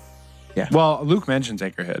 Yeah. Well, Luke mentions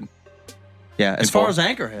Anchorhead. Yeah, as far as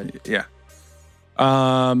Anchorhead. Yeah.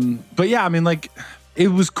 But yeah, I mean, like, it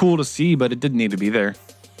was cool to see, but it didn't need to be there.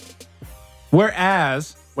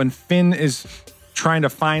 Whereas when Finn is trying to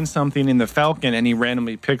find something in the Falcon and he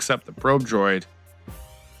randomly picks up the probe droid,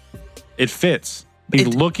 it fits. He's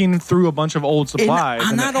looking through a bunch of old supplies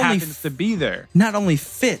and it happens to be there. Not only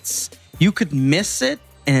fits, you could miss it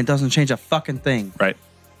and it doesn't change a fucking thing. Right.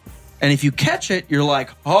 And if you catch it, you're like,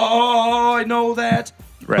 oh, I know that.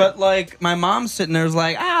 Right. But like my mom's sitting there is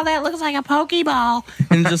like, oh, that looks like a Pokeball.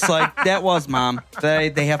 And just like, that was Mom.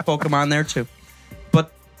 They have Pokemon there too.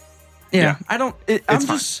 But yeah. I don't, I'm fine.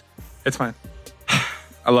 just. It's fine.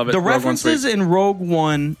 I love it. The Rogue One's references sweet. in Rogue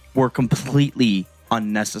One were completely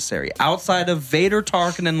unnecessary. Outside of Vader,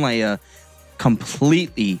 Tarkin, and Leia,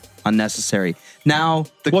 completely unnecessary. Now,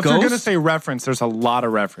 the Well, if you're Ghost... going to say reference, there's a lot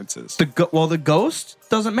of references. the Ghost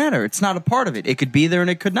doesn't matter. It's not a part of it. It could be there and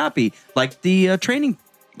it could not be. Like the training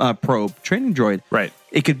droid. Right.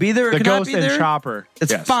 It could be there, it The could not Ghost be and there. Chopper.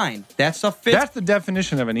 It's Yes. fine. That stuff fits. That's the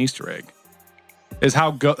definition of an Easter egg. Is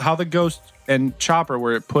how the Ghost and Chopper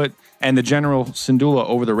were put, and the General Syndulla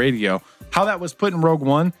over the radio, how that was put in Rogue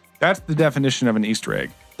One. That's the definition of an Easter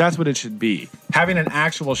egg. That's what it should be. Having an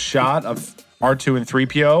actual shot of R2 and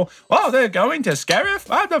 3PO. Oh, they're going to Scarif.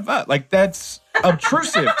 Like, that's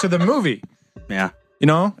obtrusive to the movie. Yeah. You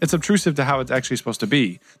know, it's obtrusive to how it's actually supposed to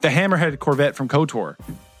be. The Hammerhead Corvette from KOTOR.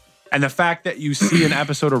 And the fact that you see an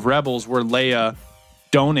episode of Rebels where Leia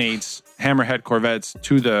donates Hammerhead Corvettes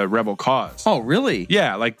to the Rebel cause. Oh, really?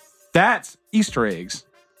 Yeah, like that's Easter eggs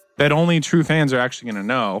that only true fans are actually going to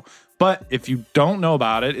know. But if you don't know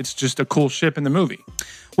about it, it's just a cool ship in the movie.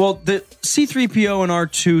 Well, the C-3PO and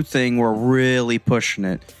R2 thing were really pushing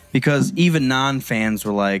it because even non-fans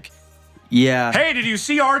were like, yeah. Hey, did you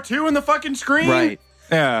see R2 in the fucking screen? Right.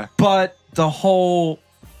 Yeah. But the whole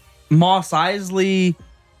Mos Eisley,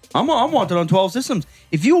 I'm wanted on 12 systems.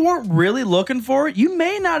 If you weren't really looking for it, you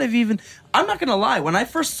may not have even... I'm not going to lie. When I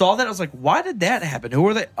first saw that, I was like, why did that happen? Who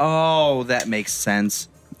are they? Oh, that makes sense.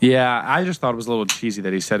 Yeah, I just thought it was a little cheesy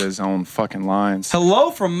that he said his own fucking lines. Hello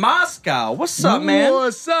from Moscow. What's up, man?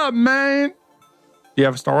 What's up, man? You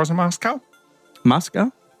have a Star Wars in Moscow?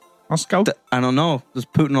 Moscow? Moscow? I don't know. Does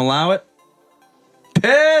Putin allow it?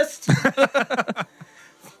 Pissed!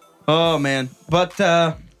 Oh, man. But,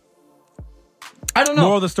 I don't know.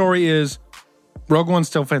 Moral of the story is Rogue One's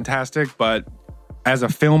still fantastic, but as a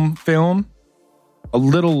film, a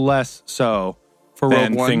little less so For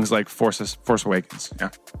than Rogue One? things like Force Awakens. Yeah.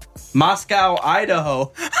 Moscow,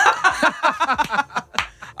 Idaho.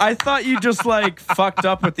 I thought you just like fucked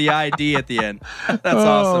up with the ID at the end. That's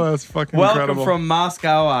awesome. That's fucking Welcome incredible. from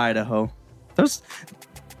Moscow, Idaho. There's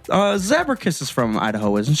Zabrakis is from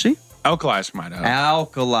Idaho, isn't she? Alkali's from Idaho.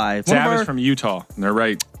 Alkali. Sav is from Utah. And they're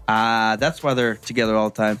right. That's why they're together all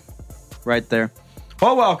the time. Right there.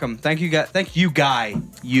 Well, welcome. Thank you, guy. Thank you, Guy.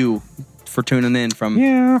 You for tuning in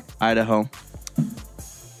from Idaho.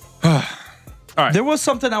 All right. There was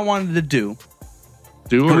something I wanted to do.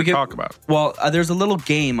 Talk about? Well, there's a little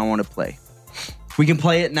game I want to play. We can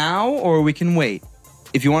play it now or we can wait.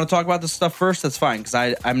 If you want to talk about this stuff first, that's fine,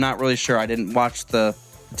 because I'm not really sure. I didn't watch the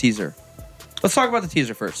teaser. Let's talk about the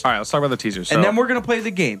teaser first. All right, let's talk about the teaser. So, and then we're going to play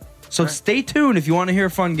the game. So stay tuned if you want to hear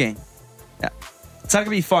a fun game. Yeah. It's not going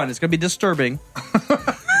to be fun. It's going to be disturbing.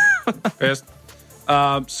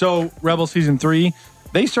 So Rebels Season 3,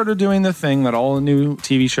 they started doing the thing that all the new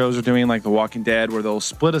TV shows are doing, like The Walking Dead, where they'll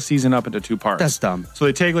split a season up into 2 parts. That's dumb. So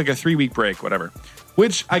they take like a 3-week break, whatever.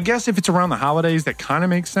 Which I guess if it's around the holidays, that kind of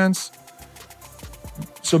makes sense.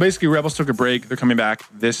 So basically, Rebels took a break. They're coming back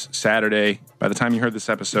this Saturday. By the time you heard this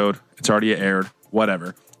episode, it's already aired.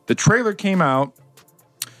 Whatever. The trailer came out,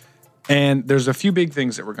 and there's a few big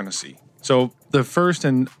things that we're going to see. So the first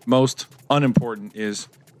and most unimportant is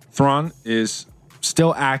Thrawn is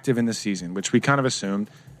still active in the season, which we kind of assumed.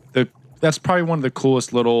 That's probably one of the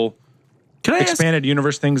coolest little expanded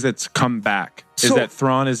universe things that's come back, is that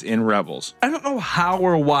Thrawn is in Rebels. I don't know how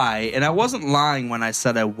or why, and I wasn't lying when I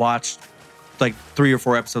said I watched like 3 or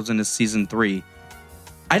 4 episodes into season 3.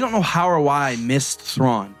 I don't know how or why I missed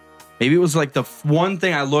Thrawn. Maybe it was like the one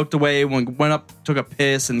thing I looked away, went up, took a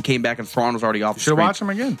piss, and came back, and Thrawn was already off the screen. Should watch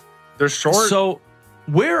them again. They're short. So,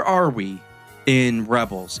 where are we in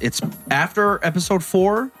Rebels? It's after episode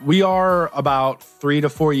 4? We are about 3 to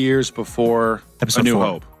 4 years before Episode A New 4.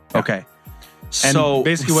 Hope. Okay. And So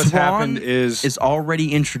basically what's Thrawn happened is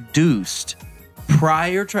already introduced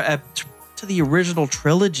prior to the original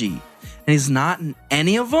trilogy, and he's not in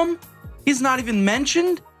any of them. He's not even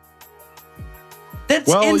mentioned. That's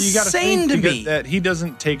you got to insane to think me. that he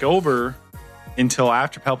doesn't take over until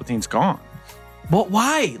after Palpatine's gone. But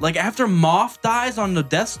why? Like after Moff dies on the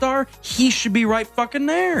Death Star, he should be right fucking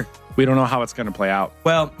there. We don't know how it's going to play out.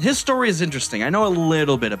 Well, his story is interesting. I know a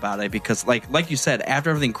little bit about it because, like you said, after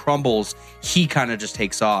everything crumbles, he kind of just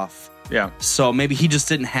takes off. Yeah. So maybe he just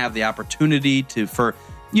didn't have the opportunity for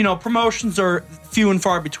promotions are few and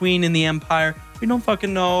far between in the Empire. We don't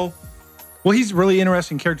fucking know. Well, he's a really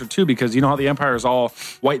interesting character, too, because you know how the Empire is all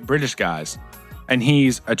white British guys, and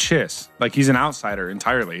he's a chiss. Like, he's an outsider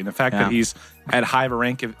entirely. And the fact that he's at high of a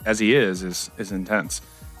rank as he is intense.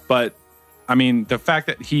 But, I mean, the fact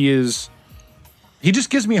that he just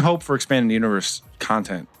gives me hope for expanding the universe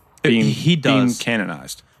content being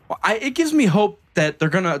canonized. Well, it gives me hope that they're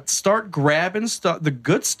going to start grabbing the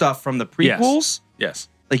good stuff from the prequels. Yes.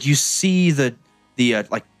 Like, you see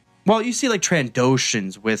you see like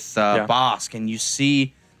Trandoshans with Bosk, and you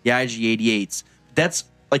see the IG-88s. That's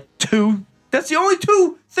like that's the only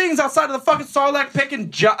 2 things outside of the fucking Sarlacc pit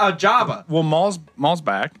and Jabba. Well, Maul's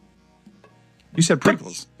back. You said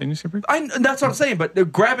prequels. Didn't you say prequels? That's what I'm saying, but they're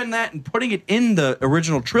grabbing that and putting it in the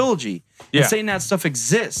original trilogy and saying that stuff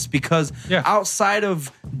exists because outside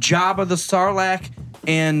of Jabba the Sarlacc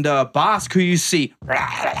and Bosk, who you see,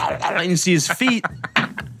 and you see his feet,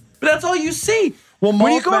 but that's all you see. Well,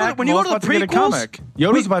 when you go to the prequels,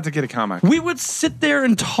 Yoda's about to get a comic. We would sit there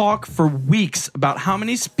and talk for weeks about how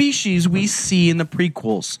many species we see in the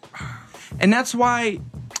prequels. And that's why...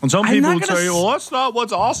 And some people would say, well, that's not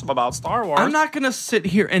what's awesome about Star Wars. I'm not going to sit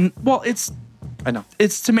here and... Well, I know.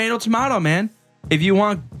 It's tomato, man. If you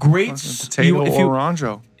want great...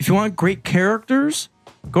 Oranjo. If you want great characters...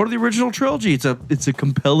 Go to the original trilogy. It's a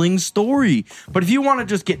compelling story. But if you want to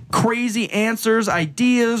just get crazy answers,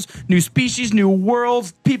 ideas, new species, new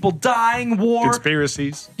worlds, people dying, war,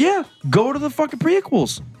 conspiracies, go to the fucking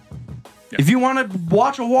prequels. Yeah. If you want to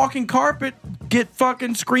watch a walking carpet get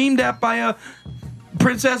fucking screamed at by a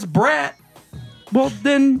Princess Brat, well,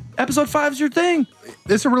 then episode 5's your thing.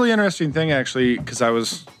 It's a really interesting thing, actually, because I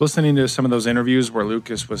was listening to some of those interviews where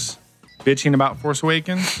Lucas was bitching about Force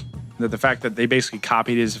Awakens. That the fact that they basically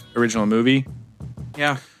copied his original movie.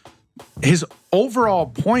 Yeah. His overall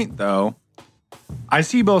point, though, I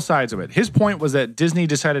see both sides of it. His point was that Disney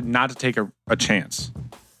decided not to take a chance.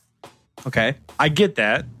 Okay. I get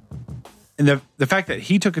that. And the fact that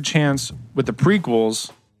he took a chance with the prequels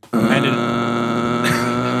ended...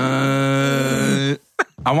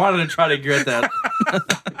 I wanted to try to get that.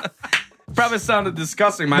 Probably sounded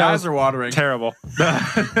disgusting. My eyes are watering. Terrible.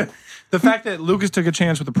 The fact that Lucas took a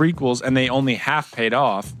chance with the prequels and they only half paid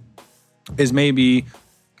off is maybe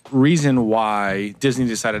reason why Disney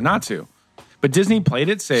decided not to. But Disney played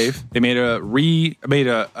it safe. They made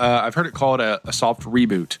I've heard it called a soft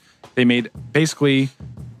reboot. They made basically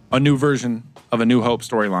a new version of A New Hope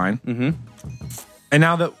storyline. Mm-hmm. And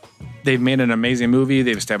now that They've made an amazing movie.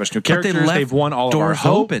 They've established new But they characters. left They've won all of our doors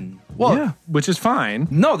hope. open. Well, Yeah. which is fine.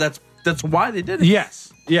 No, that's why they did it.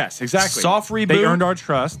 Yes, exactly. Soft reboot. They earned our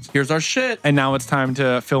trust. Here's our shit. And now it's time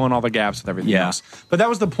to fill in all the gaps with everything Yeah. else. But that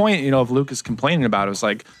was the point, of Lucas complaining about. It was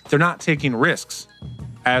like, they're not taking risks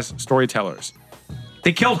as storytellers.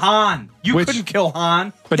 They killed Han. You Which- couldn't kill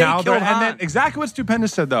Han. But they now killed and Han. then exactly what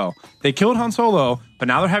Stupendous said though. They killed Han Solo, but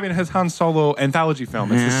now they're having his Han Solo anthology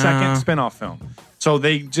film. It's the second spin-off film. So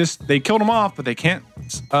they killed him off, but they can't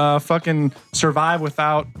fucking survive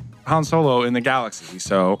without Han Solo in the galaxy.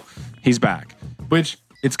 So he's back. Which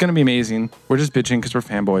it's gonna be amazing. We're just bitching because we're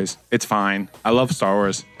fanboys. It's fine. I love Star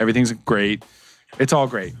Wars. Everything's great. It's all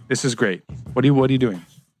great. This is great. What are you doing?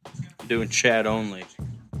 doing chat only.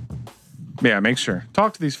 Yeah, make sure.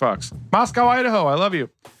 Talk to these fucks. Moscow, Idaho. I love you.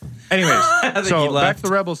 Anyways, think so he back left. to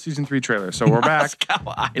the Rebels season 3 trailer. So we're back.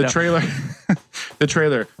 Moscow, Idaho. The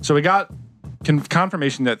trailer. So we got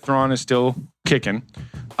confirmation that Thrawn is still kicking.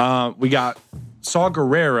 We got Saw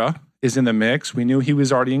Gerrera is in the mix. We knew he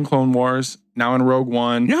was already in Clone Wars. Now in Rogue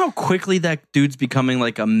One, You know how quickly that dude's becoming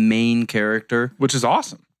like a main character? which is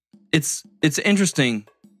awesome. It's interesting.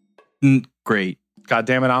 Great. God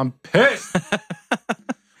damn it, I'm pissed.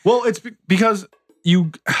 Well, it's because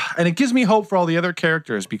and it gives me hope for all the other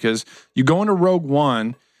characters because you go into Rogue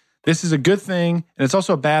One. This is a good thing, and it's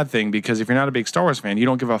also a bad thing because if you're not a big Star Wars fan, you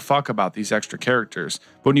don't give a fuck about these extra characters.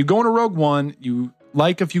 But when you go into Rogue One, you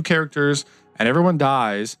like a few characters, and everyone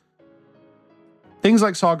dies. Things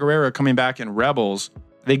like Saw Gerrera coming back in Rebels,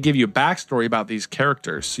 they give you a backstory about these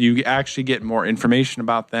characters. So you actually get more information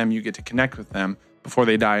about them. You get to connect with them before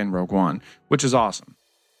they die in Rogue One, which is awesome.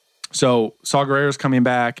 So Saw Gerrera's coming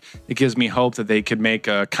back. It gives me hope that they could make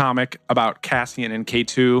a comic about Cassian and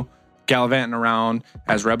K2 gallivanting around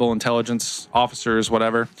as rebel intelligence officers,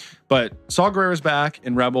 whatever. But Saw Gerrera's back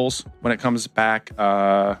in Rebels when it comes back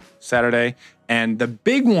Saturday. And the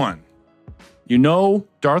big one,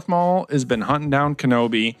 Darth Maul has been hunting down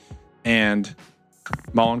Kenobi, and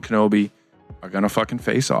Maul and Kenobi are going to fucking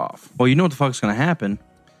face off. Well, you know what the fuck's going to happen.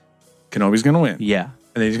 Kenobi's going to win. Yeah.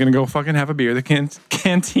 And then he's going to go fucking have a beer at the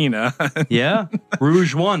cantina. Yeah.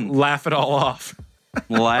 Rouge won. Laugh it all off.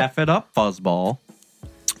 Laugh it up, fuzzball.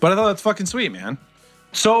 But I thought that's fucking sweet, man.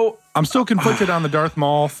 So I'm still conflicted on the Darth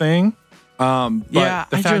Maul thing. But Yeah,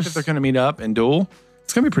 the I fact just- that they're going to meet up and duel,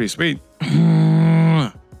 it's going to be pretty sweet.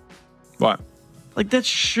 What? like that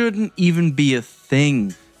shouldn't even be a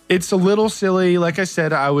thing. It's a little silly. Like I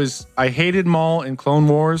said, I hated Maul in Clone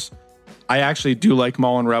Wars. I actually do like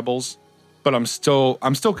Maul in Rebels, but I'm still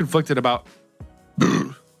conflicted about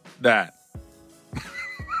that.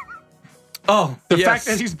 Oh, The fact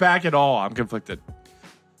that he's back at all, I'm conflicted.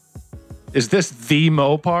 Is this the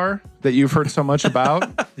Mopar that you've heard so much about?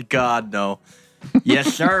 God no.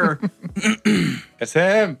 Yes, sir. It's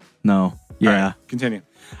him. No. Yeah. All right, continue.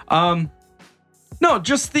 No,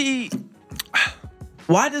 just the.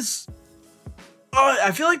 Why does? Oh,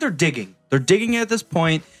 I feel like they're digging. They're digging at this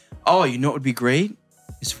point. Oh, you know what would be great?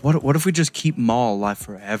 Is what if we just keep Maul alive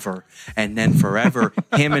forever, and then forever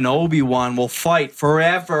him and Obi-Wan will fight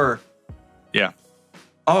forever. Yeah.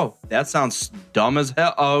 Oh, that sounds dumb as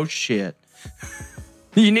hell. Oh shit.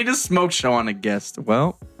 You need a smoke show on a guest.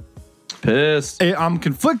 Well, pissed. I'm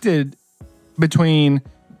conflicted between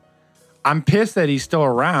I'm pissed that he's still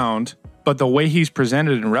around, but the way he's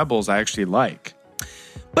presented in Rebels I actually like.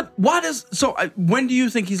 But when do you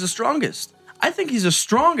think he's the strongest? I think he's the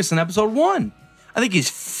strongest in episode 1. I think he's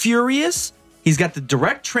furious. He's got the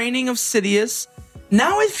direct training of Sidious.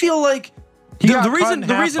 Now I feel like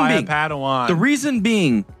the reason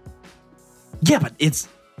being, yeah, but it's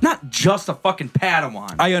not just a fucking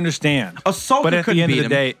Padawan. I understand. Ahsoka but at couldn't the end beat of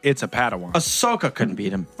the him. day, it's a Padawan. Ahsoka couldn't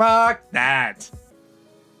beat him. Fuck that.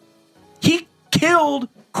 He killed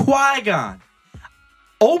Qui-Gon.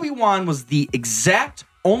 Obi-Wan was the exact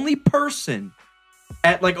only person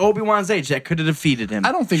at like Obi-Wan's age that could have defeated him.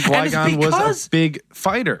 I don't think And it's Qui-Gon was because- a big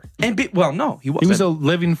fighter. well, no, he wasn't. He was a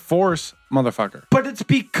living force motherfucker. But it's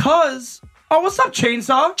because... Oh, what's up,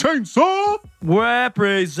 Chainsaw? Chainsaw!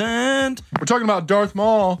 Represent. We're talking about Darth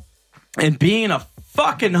Maul. And being a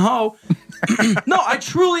fucking hoe. No, I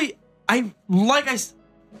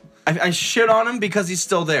shit on him because he's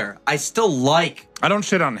still there. I still like... I don't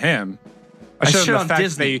shit on him. I shit shit on on the fact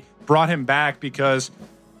Disney. that they brought him back because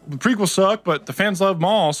the prequels suck, but the fans love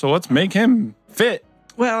Maul, so let's make him fit.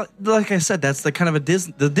 Well, like I said, that's the kind of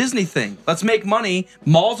the Disney thing. Let's make money.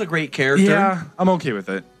 Maul's a great character. Yeah, I'm okay with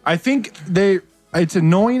it. I think it's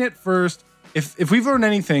annoying at first. If we've learned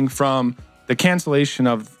anything from the cancellation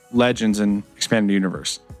of Legends and Expanded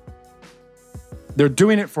Universe, they're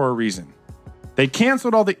doing it for a reason. They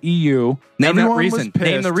canceled all the EU. Name that Everyone was reason.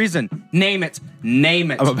 Name the pissed. reason. Name it. Name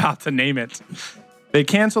it. I'm about to name it. They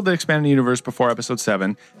canceled the expanded universe before episode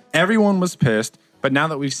 7. Everyone was pissed, but now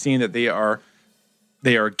that we've seen that they are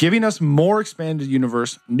giving us more expanded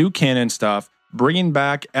universe, new canon stuff, bringing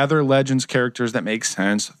back other Legends characters that make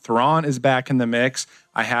sense. Thrawn is back in the mix.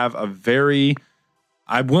 I'm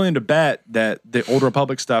willing to bet that the Old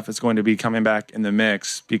Republic stuff is going to be coming back in the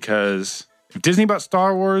mix, because if Disney bought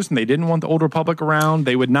Star Wars and they didn't want the Old Republic around,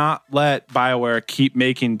 they would not let BioWare keep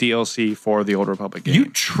making DLC for the Old Republic game. You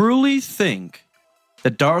truly think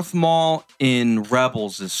that Darth Maul in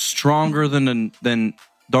Rebels is stronger than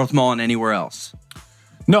Darth Maul in anywhere else?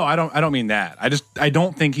 No, I don't mean that. I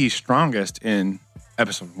don't think he's strongest in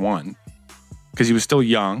episode 1 because he was still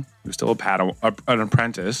young. He was still an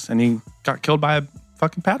apprentice, and he got killed by a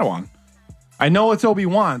fucking Padawan. I know it's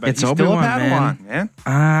Obi-Wan, but It's he's Obi-Wan, still a Padawan, man.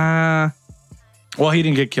 Ah. Well, he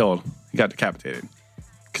didn't get killed. He got decapitated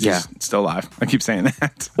because he's still alive. I keep saying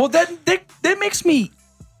that. Well, that makes me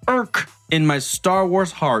irk in my Star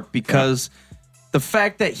Wars heart, because the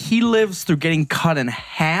fact that he lives through getting cut in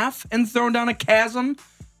half and thrown down a chasm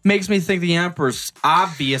makes me think the Emperor's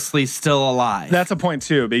obviously still alive. That's a point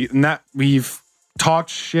too. And that we've talked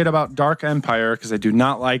shit about Dark Empire because I do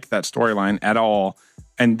not like that storyline at all,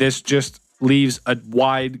 and this just leaves a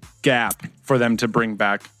wide gap for them to bring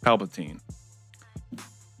back Palpatine.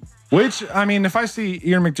 Which, I mean, if I see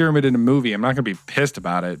Ian McDiarmid in a movie, I'm not going to be pissed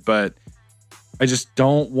about it, but I just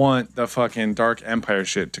don't want the fucking Dark Empire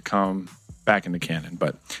shit to come back into canon.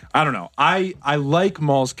 But I don't know. I like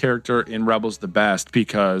Maul's character in Rebels the best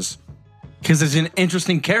because he's an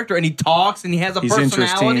interesting character, and he talks, and he has a he's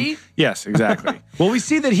personality. interesting. Yes, exactly. Well, we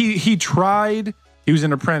see that he tried. He was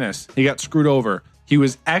an apprentice. He got screwed over. He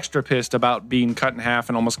was extra pissed about being cut in half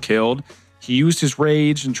and almost killed. He used his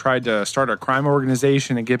rage and tried to start a crime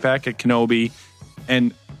organization and get back at Kenobi.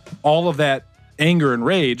 And all of that anger and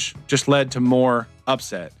rage just led to more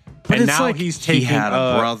upset. But and it's now like he's taking he had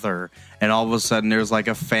a brother, and all of a sudden there's like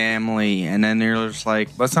a family, and then there's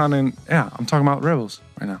like, That's not in. Yeah, I'm talking about Rebels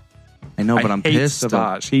right now. I know, but I'm hate pissed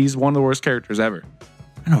about. Savage. He's one of the worst characters ever.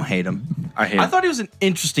 I don't hate him. I hate I him. thought he was an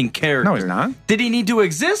interesting character. No, he's not. Did he need to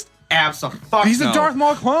exist? Absolutely. He's a Darth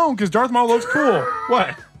Maul clone because Darth Maul looks cool.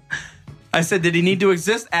 What? I said, did he need to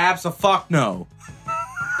exist? No.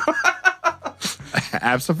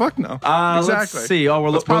 Absolutely. Let's see. Oh,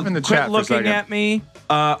 Let's pop in the quit chat for a looking second. at me.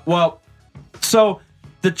 So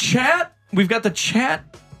the chat, we've got the chat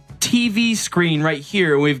TV screen right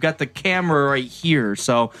here. We've got the camera right here.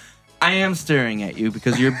 So I am staring at you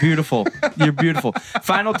because you're beautiful. You're beautiful.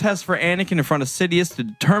 Final test for Anakin in front of Sidious to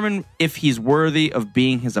determine if he's worthy of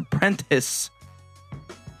being his apprentice.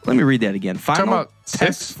 Let me read that again. Final about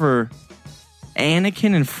test six? for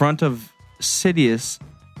Anakin in front of Sidious.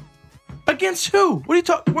 Against who? What are you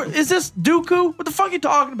talking? Is this Dooku? What the fuck are you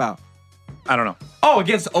talking about? I don't know. Oh,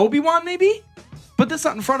 against Obi-Wan, maybe? But that's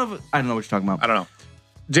not in front of... I don't know what you're talking about. I don't know.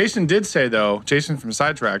 Jason did say, though, Jason from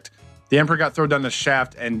Sidetracked, the Emperor got thrown down the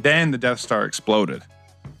shaft and then the Death Star exploded.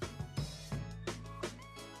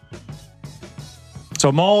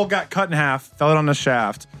 So Maul got cut in half, fell down the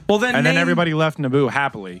shaft, Well, then and then name- everybody left Naboo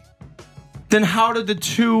happily. Then how did the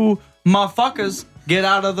two motherfuckers get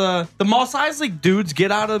out of the Mos Eisley dudes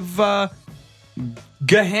get out of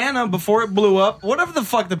Gehenna before it blew up? Whatever the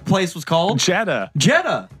fuck the place was called. Jeddah.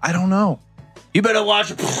 Jeddah. I don't know. You better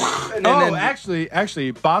watch.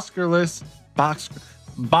 Actually, Boxerless.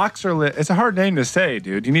 It's a hard name to say,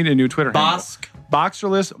 dude. You need a new Twitter handle. Bosk.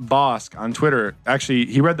 Boxerless Bosk on Twitter. Actually,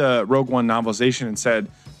 he read the Rogue One novelization and said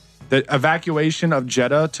the evacuation of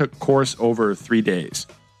Jeddah took course over 3 days.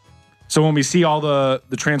 So when we see all the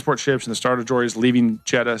transport ships and the Star Destroyers leaving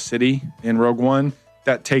Jeddah City in Rogue One,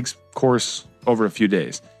 that takes course over a few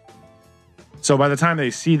days. So by the time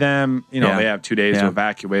they see them, they have 2 days to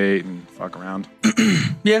evacuate and fuck around.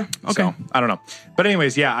 Yeah. Okay. So, I don't know. But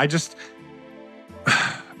anyways, yeah, it just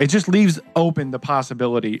leaves open the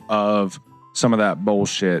possibility of some of that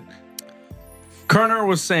bullshit. Kerner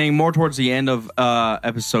was saying more towards the end of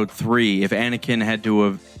episode 3, if Anakin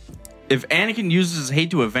uses his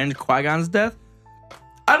hate to avenge Qui-Gon's death,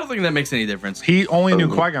 I don't think that makes any difference. He only knew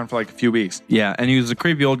Qui-Gon for like a few weeks. Yeah, and he was a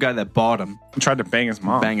creepy old guy that bought him. He tried to bang his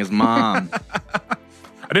mom. Bang his mom.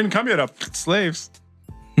 I didn't come here to slaves.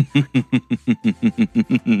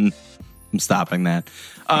 I'm stopping that.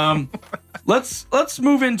 Let's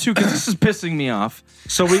move into, because this is pissing me off.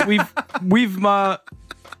 So we've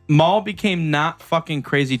Maul became not fucking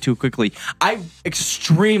crazy too quickly. I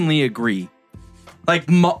extremely agree. Like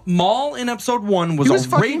Maul in episode 1 was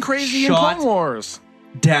fucking crazy in Clone Wars.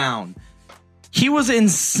 Down. He was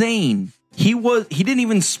insane he didn't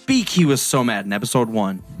even speak. He was so mad in episode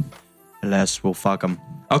 1. Unless we'll fuck him.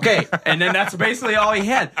 Okay, and then that's basically all he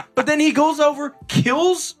had. But then he goes over,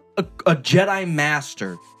 kills a Jedi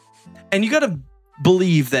Master. And you gotta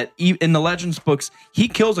believe that in the Legends books, he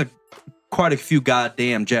kills quite a few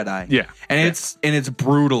goddamn Jedi. Yeah. And it's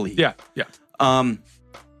brutally. Yeah.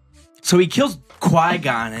 So he kills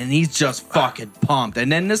Qui-Gon and he's just fucking pumped.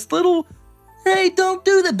 And then this little, hey, don't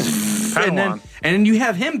do that. And then you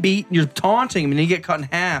have him beat and you're taunting him and you get cut in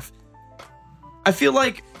half. I feel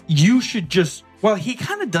like you should just, well, he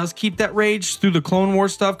kind of does keep that rage through the Clone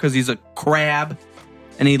Wars stuff because he's a crab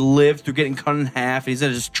and he lived through getting cut in half. And he's at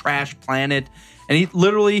his trash planet. And he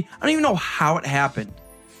literally, I don't even know how it happened,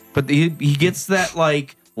 but he gets that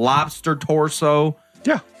like lobster torso.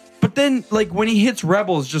 Yeah. But then, like, when he hits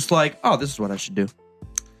Rebels, just like, oh, this is what I should do.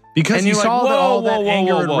 Because And he you're saw like, that all whoa, that whoa, whoa,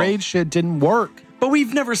 anger whoa, and whoa. rage shit didn't work. But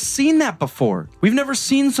we've never seen that before. We've never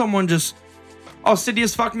seen someone just, oh,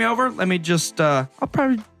 Sidious fucked me over. Let me just, I'll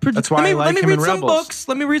probably. That's why I like let me him read in some Rebels. books.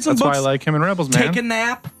 Let me read some That's books. why I like him in Rebels, man. Take a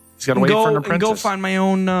nap. He's got to and wait go, for an and apprentice. go find my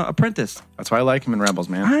own apprentice. That's why I like him in Rebels,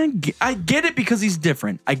 man. I get it because he's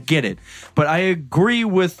different. I get it. But I agree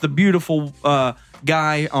with the beautiful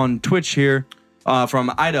guy on Twitch here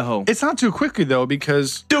from Idaho. It's not too quickly, though,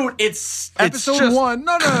 because... Dude, it's Episode just, 1.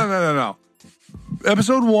 No.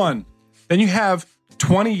 Episode 1. Then you have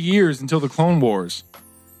 20 years until the Clone Wars.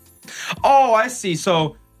 Oh, I see.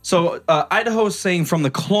 So Idaho's saying from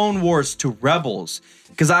the Clone Wars to Rebels.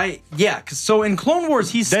 So in Clone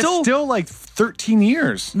Wars, he's That's still like 13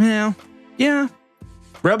 years. Yeah.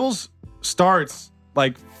 Rebels starts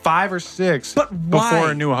like 5 or 6 But why?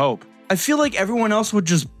 before A New Hope. I feel like everyone else would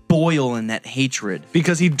just boil in that hatred.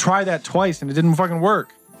 Because he tried that twice and it didn't fucking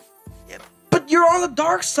work. But you're on the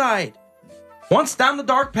dark side. Once down the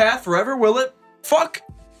dark path, forever will it? Fuck.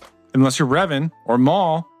 Unless you're Revan or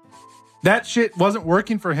Maul. That shit wasn't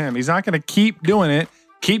working for him. He's not going to keep doing it.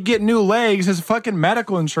 Keep getting new legs. His fucking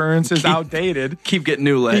medical insurance is outdated. Keep getting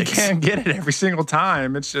new legs. He can't get it every single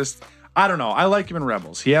time. It's just, I don't know. I like him in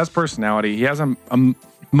Rebels. He has personality. He has a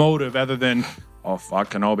motive other than, oh,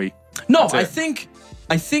 fuck Kenobi. No, That's it.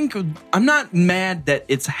 I think I'm not mad that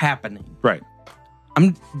it's happening. Right. I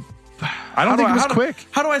don't think it was quick.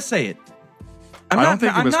 How do I say it? I'm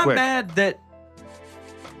not mad that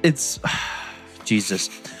it's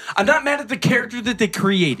Jesus. I'm not mad at the character that they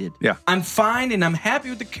created. Yeah. I'm fine and I'm happy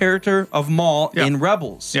with the character of Maul in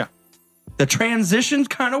Rebels. Yeah. The transition's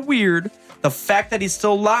kind of weird. The fact that he's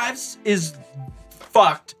still alive is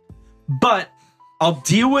fucked. But I'll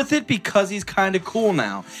deal with it because he's kind of cool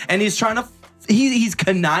now. And he's trying to he's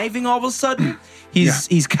conniving all of a sudden.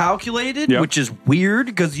 He's calculated, which is weird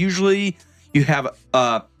because usually you have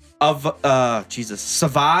Savage,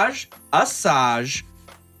 Asajj,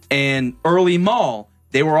 and early Maul.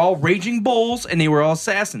 They were all raging bulls and they were all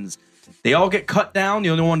assassins. They all get cut down. The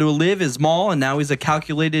only one to live is Maul, and now he's a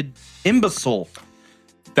calculated imbecile.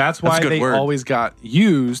 That's why That's a good they word. always got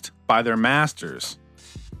used by their masters.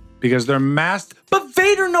 Because their master... But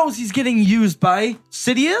Vader knows he's getting used by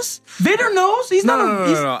Sidious. Vader knows he's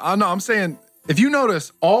not. No, I'm saying, if you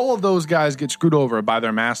notice, all of those guys get screwed over by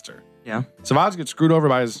their master. Yeah. Savage gets screwed over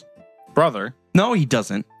by his brother. No, he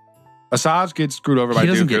doesn't. Asajj gets screwed over by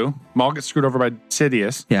doesn't Dooku. Maul gets screwed over by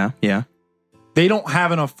Sidious. Yeah. They don't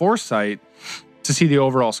have enough foresight to see the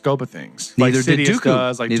overall scope of things. Neither like did Sidious Dooku.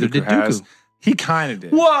 does, like Neither Dooku did has. Dooku. He kind of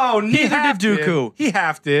did. Whoa, neither half did Dooku. He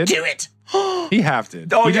half did. Do it. He half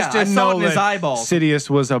did. Oh, he yeah, just didn't I saw know it in his that eyeballs. Sidious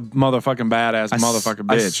was a motherfucking badass motherfucking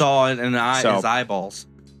bitch. I saw it in So- his eyeballs.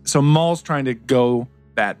 So Maul's trying to go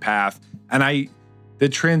that path. And the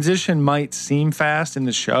transition might seem fast in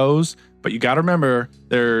the shows, but you got to remember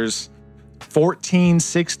there's 14,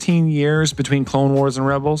 16 years between Clone Wars and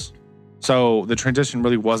Rebels. So the transition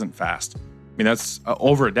really wasn't fast. I mean, that's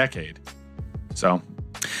over a decade. So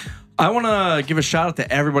I want to give a shout out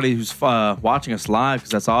to everybody who's watching us live because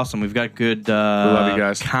that's awesome. We've got good love you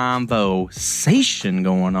guys. conversation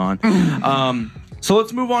going on. So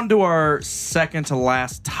let's move on to our second to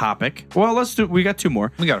last topic. Well, we got two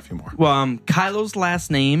more. we got a few more. Well, Kylo's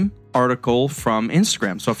last name article from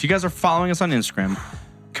Instagram. So if you guys are following us on Instagram,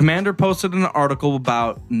 Commander posted an article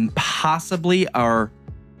about possibly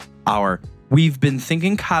we've been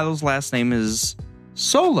thinking Kylo's last name is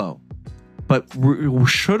Solo, but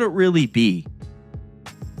should it really be?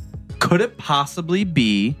 Could it possibly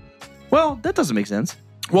be? Well, that doesn't make sense.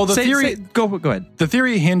 Well, the theory go ahead. The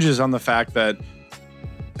theory hinges on the fact that,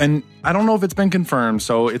 and I don't know if it's been confirmed,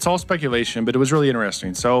 so it's all speculation, but it was really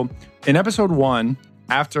interesting. So in episode 1,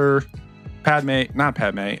 after her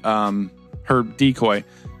decoy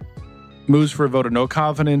moves for a vote of no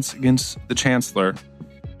confidence against the Chancellor,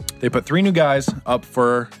 They put 3 new guys up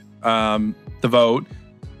for the vote.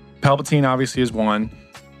 Palpatine obviously is one.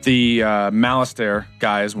 The Malastare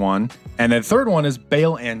guy is one. And the third one is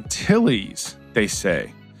Bail Antilles, they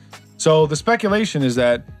say. So the speculation is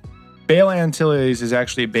that Bail Antilles is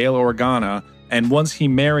actually Bail Organa, and once he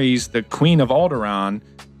marries the Queen of Alderaan,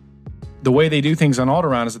 the way they do things on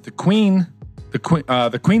Alderaan is that the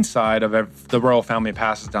queen side of the royal family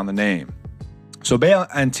passes down the name. So Bail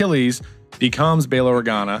Antilles becomes Bail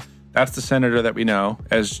Organa. That's the senator that we know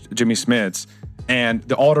as Jimmy Smits. And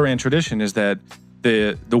the Alderaan tradition is that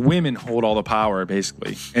the women hold all the power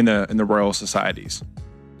basically in the royal societies.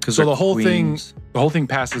 So the whole thing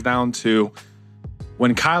passes down to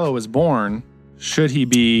when Kylo was born, should he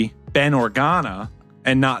be Ben Organa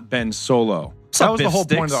and not Ben Solo? So that was the whole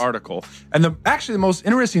point of the article. And the most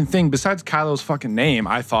interesting thing, besides Kylo's fucking name,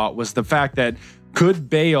 I thought, was the fact that could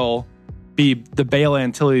Bail be the Bail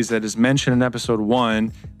Antilles that is mentioned in episode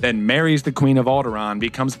 1, then marries the Queen of Alderaan,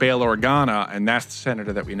 becomes Bail Organa, and that's the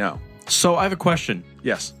senator that we know. So I have a question.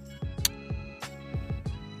 Yes.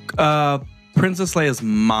 Princess Leia's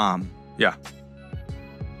mom. Yeah.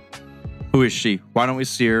 Who is she? Why don't we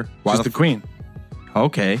see her? She's the queen.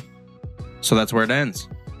 Okay. So that's where it ends.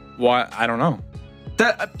 Why? I don't know.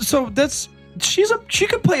 She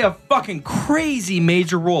could play a fucking crazy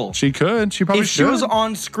major role. She could. She probably if she was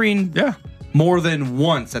on screen more than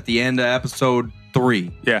once at the end of episode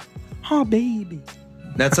 3. Yeah. Oh, baby.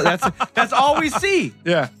 That's all we see.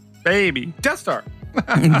 Yeah. Baby. Death Star.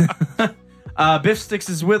 Biff Sticks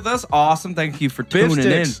is with us. Awesome. Thank you for tuning in,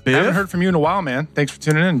 Biff. I haven't heard from you in a while, man. Thanks for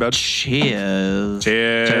tuning in, bud. Cheers.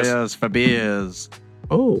 Cheers for beers.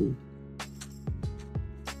 Oh.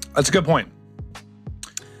 That's a good point.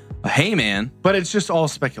 Hey, man. But it's just all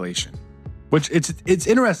speculation. Which it's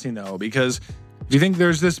interesting, though, because if you think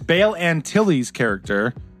there's this Bail Antilles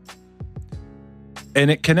character,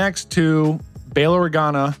 and it connects to Bail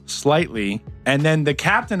Organa slightly, and then the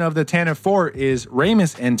captain of the Tantive 4 is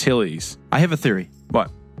Raymus Antilles. I have a theory.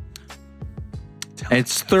 What?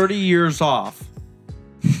 It's 30 years off,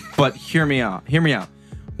 but hear me out.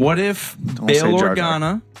 What if Bail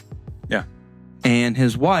Organa and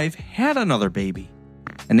his wife had another baby,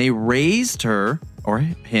 and they raised her, or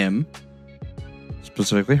him,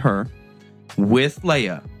 specifically her, with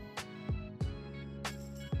Leia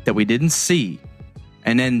that we didn't see,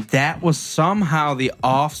 and then that was somehow the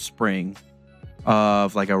offspring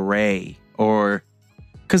of like a Rey, or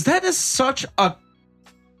because that is such a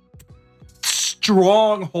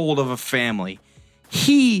stronghold of a family.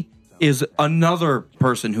 He is another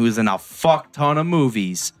person who is in a fuck ton of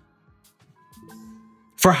movies.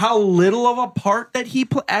 For how little of a part that he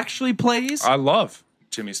actually plays. I love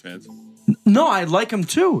Jimmy Smits. No, I like him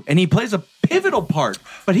too. And he plays a pivotal part.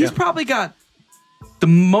 But he's probably got the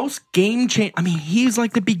most game change. I mean, he's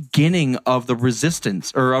like the beginning of the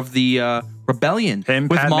resistance or of the rebellion. Him,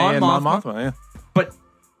 with Padme, and Mon Mothma, yeah. But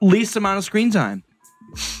least amount of screen time.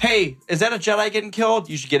 Hey, is that a Jedi getting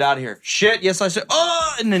killed? You should get out of here. Shit, yes, I said.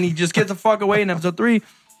 Oh, and then he just gets the fuck away in episode 3.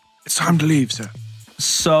 It's time to leave, sir.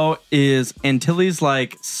 So is Antilles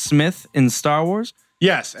like Smith in Star Wars?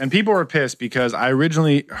 Yes, and people were pissed because I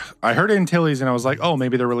heard Antilles and I was like, oh,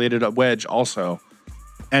 maybe they're related to Wedge also.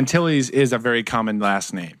 Antilles is a very common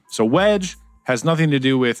last name. So Wedge has nothing to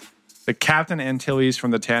do with the Captain Antilles from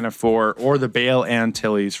the Tantive 4 or the Bail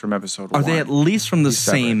Antilles from episode 1. Are they at least from the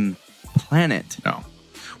same planet? No.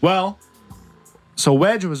 Well, so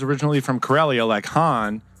Wedge was originally from Corellia like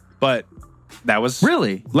Han, but that was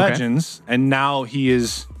really Legends, and now he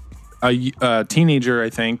is a teenager, I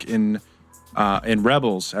think, in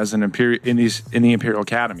Rebels as an in the Imperial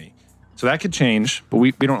Academy. So that could change, but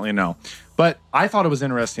we don't really know. But I thought it was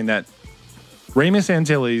interesting that Raymus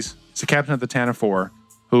Antilles is the captain of the Tantive 4,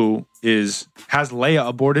 who has Leia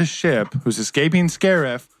aboard his ship, who's escaping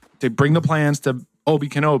Scarif to bring the plans to Obi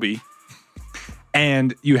Kenobi,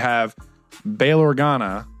 and you have Bail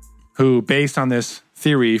Organa, who, based on this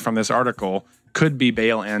theory from this article, could be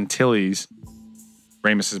Bail Antilles,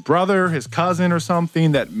 Raymus's brother, his cousin, or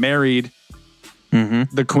something that married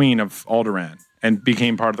the Queen of Alderaan and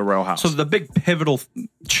became part of the royal house. So the big pivotal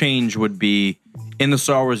change would be in the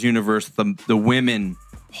Star Wars universe, the women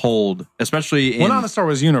hold, especially in... Well, not in the Star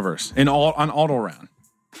Wars universe, on Alderaan.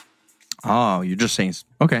 Oh, you're just saying...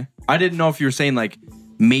 Okay. I didn't know if you were saying like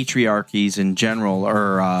matriarchies in general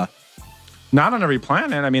or... Not on every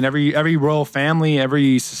planet. I mean, every royal family,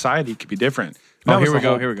 every society could be different. Here we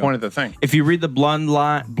go. Point of the thing. If you read the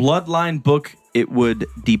Bloodline book, it would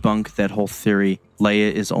debunk that whole theory.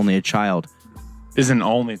 Leia is only a child. Is an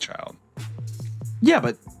only child. Yeah,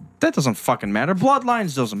 but that doesn't fucking matter.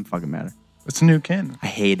 Bloodlines doesn't fucking matter. It's a new canon. I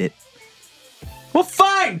hate it. Well,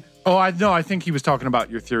 fine. Oh, I know. I think he was talking about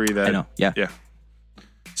your theory that. I know, yeah. Yeah.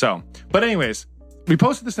 So, but anyways, we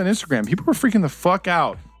posted this on Instagram. People were freaking the fuck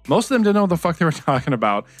out. Most of them didn't know what the fuck they were talking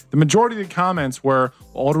about. The majority of the comments were,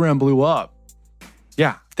 Alderaan blew up.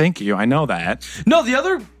 Yeah, thank you. I know that. No, the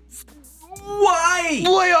other... Why?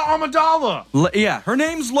 Leia Amidala. Yeah, her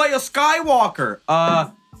name's Leia Skywalker.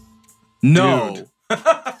 No. Dude.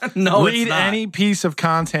 No, Read it's not. any piece of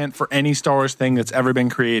content for any Star Wars thing that's ever been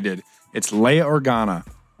created. It's Leia Organa.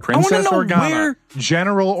 Princess know Organa. where-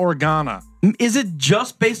 General Organa. Is it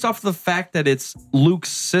just based off the fact that it's Luke's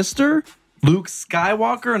sister, Luke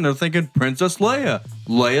Skywalker, and they're thinking Princess Leia,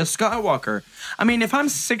 Leia Skywalker? I mean, if I'm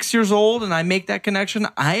 6 years old and I make that connection,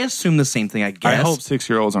 I assume the same thing, I guess. I hope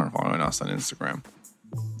 6-year-olds aren't following us on Instagram.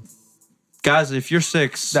 Guys, if you're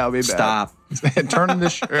 6, That would be bad. stop. Turning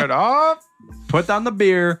this shit off. Put down the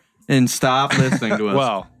beer and stop listening to us.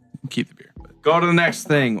 Well, keep the beer. But Go to the next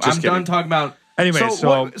thing. Just I'm kidding. done talking about... Anyway, what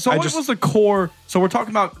I what just- was the core... So we talked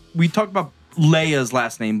about Leia's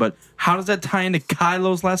last name, but how does that tie into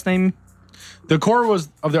Kylo's last name? The core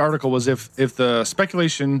of the article was if the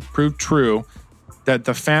speculation proved true that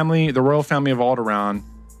the royal family of Alderaan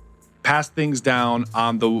passed things down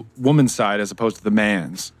on the woman's side as opposed to the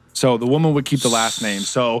man's. So the woman would keep the last name.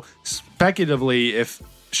 So speculatively, if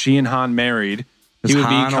she and Han married, he would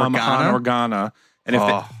Han become Organa? Han Organa. And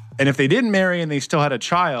Oh. if they didn't marry and they still had a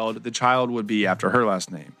child, the child would be after her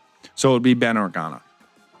last name. So it would be Ben Organa.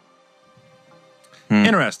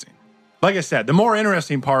 Interesting. Like I said, the more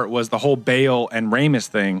interesting part was the whole Bail and Ramus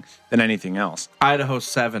thing than anything else. Idaho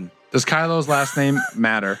 7. Does Kylo's last name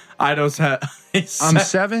matter? Idaho's I'm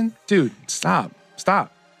 7? Dude, stop.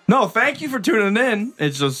 No, thank you for tuning in.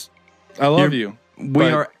 It's just I love you. we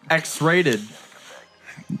but are X-rated.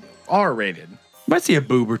 R-rated. Might see a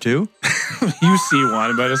boob or two. You see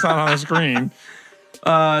one, but it's not on the screen.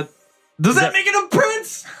 Does that make it a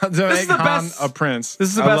prince? This is the best- a prince. This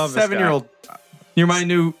is the I best love this 7-year-old. You're my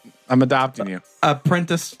new I'm adopting you.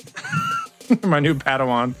 apprentice. My new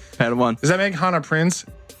Padawan. Padawan. Does that make Han a prince?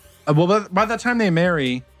 Well, by the time they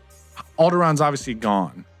marry, Alderaan's obviously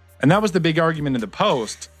gone. And that was the big argument in the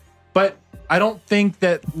post. But I don't think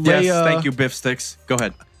that Leia... Yes, thank you, Biff Sticks. Go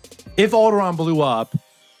ahead. If Alderaan blew up,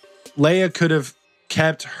 Leia could have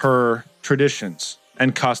kept her traditions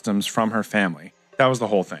and customs from her family. That was the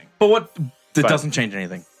whole thing. But it doesn't change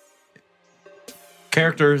anything.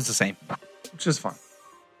 Character is the same. Which is fun.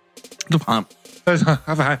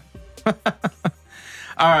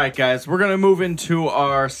 All right, guys, we're going to move into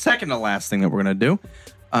our second to last thing that we're going to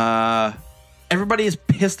do. Everybody is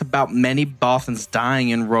pissed about many Bothans dying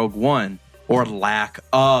in Rogue One, or lack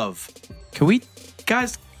of. Can we,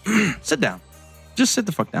 guys, sit down? Just sit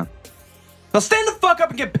the fuck down. Now stand the fuck up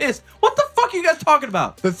and get pissed. What the fuck are you guys talking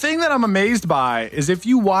about? The thing that I'm amazed by is if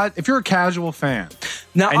you're a casual fan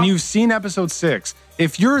Now, and you've seen episode 6,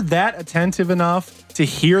 if you're that attentive enough to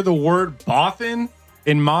hear the word Bothan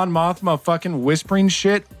in Mon Mothma fucking whispering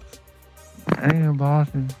shit,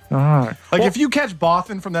 like if you catch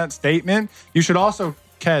Bothan from that statement, you should also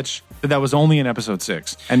catch that was only in episode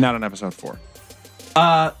 6 and not in episode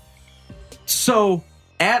 4. So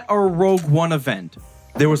at our Rogue One event,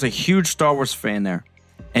 there was a huge Star Wars fan there,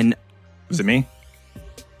 and Was it me?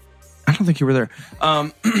 I don't think you were there.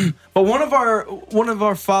 But one of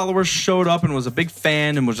our followers showed up and was a big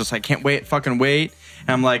fan and was just like, can't wait, fucking wait. And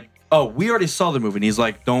I'm like, oh, we already saw the movie. And he's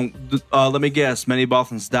like, don't, let me guess, many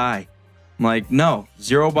Bothans die. I'm like, no,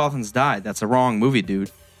 0 Bothans died. That's a wrong movie,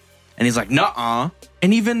 dude. And he's like, nuh-uh.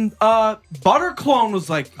 And even Butterclone was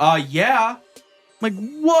like, yeah. I'm like,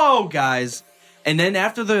 whoa, guys. And then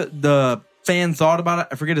after the fan thought about it,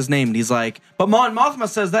 I forget his name, and he's like, but Mon Mothma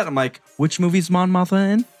says that. I'm like, which movie's Mon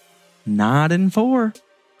Mothma in? Not in 4. And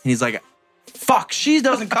he's like, fuck, she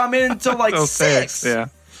doesn't come in until like 6. Yeah.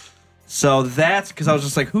 So that's because I was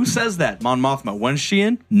just like, who says that? Mon Mothma. When's she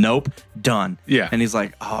in? Nope. Done. Yeah. And he's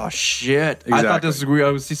like, oh shit. I thought this was I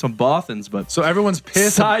would see some Bothans, but So everyone's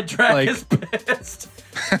pissed. Sidetrack like, is pissed.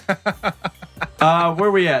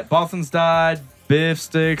 Where we at? Bothans died. Biff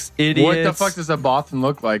Sticks. Idiots. What the fuck does a Bothan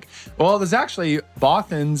look like? Well, there's actually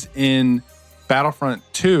Bothans in Battlefront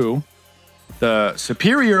 2. The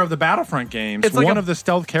superior of the Battlefront games, It's like one a- of the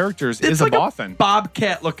stealth characters It's is like a Bothan.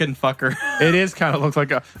 Bobcat looking fucker. It is kind of looks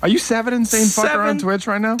like a... Are you 7 insane fucker 7? on Twitch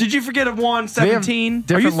right now? Did you forget of one? Do they have 17?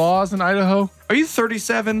 different laws in Idaho? Are you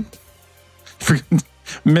 37?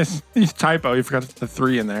 Miss typo. You forgot the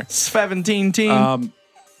 3 in there. 17 team?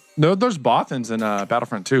 No, there's Bothans in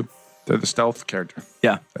Battlefront 2. They're the stealth character.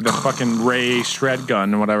 Yeah. The fucking Ray shred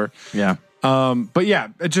gun and whatever. Yeah. But yeah,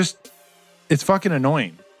 it's fucking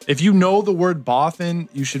annoying. If you know the word Bothan,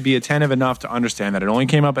 you should be attentive enough to understand that it only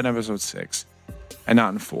came up in episode 6. and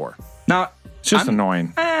not in 4. Now, It's just I'm-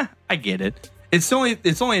 annoying. I get it. It's only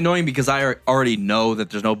annoying because I already know that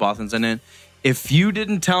there's no Bothans in it. If you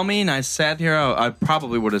didn't tell me and I sat here, I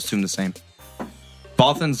probably would assume the same.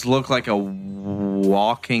 Bothans look like a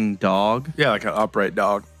walking dog. Yeah, like an upright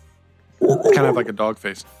dog. Kind of like a dog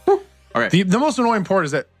face. All right. The most annoying part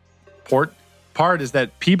is that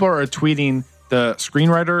people are tweeting the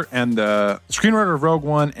screenwriter of Rogue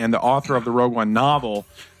One and the author of the Rogue One novel,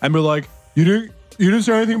 and we're like, you didn't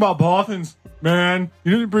say anything about Bothans, man.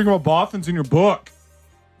 You didn't bring up Bothans in your book.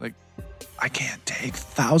 Like, I can't take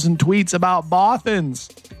 1,000 tweets about Bothans.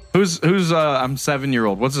 Who's I'm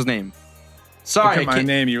 7-year-old. What's his name? Sorry, Look at my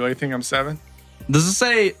name. You really think I'm 7? Does it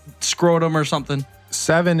say scrotum or something?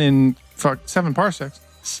 7 parsecs.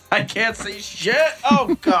 I can't see shit.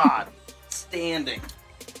 Oh God, standing.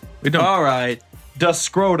 We don't. All right, the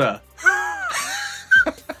scrota.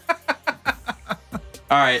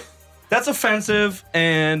 All right, that's offensive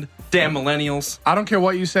and damn millennials. I don't care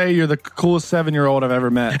what you say. You're the coolest 7-year-old I've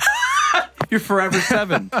ever met. You're forever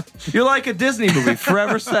 7. You're like a Disney movie,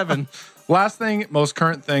 forever 7. Last thing, most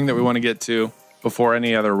current thing that we want to get to before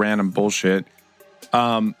any other random bullshit.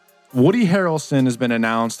 Woody Harrelson has been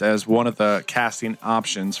announced as one of the casting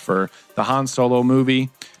options for the Han Solo movie,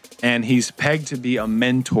 and he's pegged to be a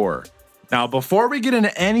mentor. Now, before we get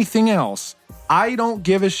into anything else, I don't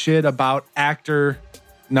give a shit about actor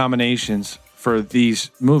nominations for these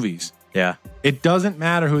movies. Yeah, It doesn't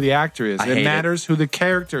matter who the actor is. I hate It it. matters who the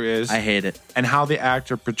character is I hate it. and how the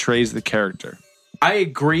actor portrays the character. I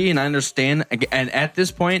agree and I understand, and at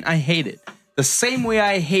this point, I hate it. The same way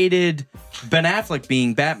I hated Ben Affleck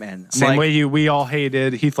being Batman. I'm Same like, way we all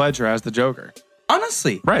hated Heath Ledger as the Joker.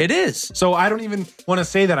 honestly, Right. it is. So I don't even want to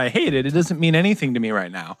say that I hate it. It doesn't mean anything to me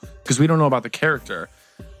right now because we don't know about the character.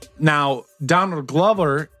 Now, Donald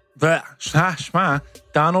Glover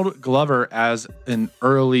as an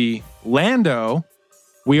early Lando,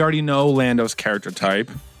 we already know Lando's character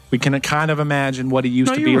type. We can kind of imagine what he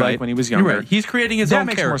used to you're be right. like when he was You're younger. right. He's creating his That own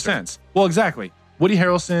makes character. more sense. Well, exactly. Woody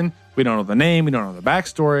Harrelson, we don't know the name, we don't know the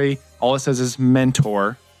backstory. All it says is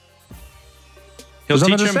mentor. He'll There's teach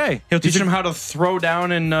nothing him. to say. He'll teach him how to throw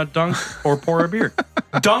down and dunk or pour a beer.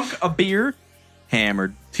 Dunk a beer,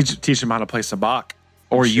 hammered Teach him how to play sabak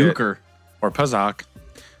or Shit. euchre. or pazak.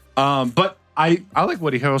 But I like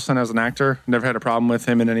Woody Harrelson as an actor. Never had a problem with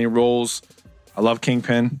him in any roles. I love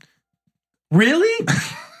Kingpin. Really?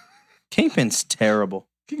 Kingpin's terrible.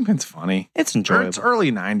 Kingpin's funny. It's enjoyable. It's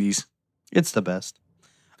early 90s. It's the best.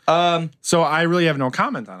 So I really have no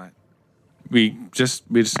comment on it. We just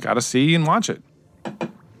got to see and watch it.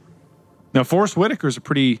 Now, Forrest Whitaker's a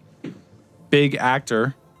pretty big actor.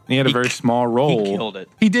 And he had a very small role. He killed it.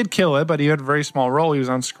 He did kill it, but he had a very small role. He was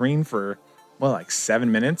on screen for, like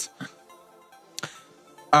 7 minutes.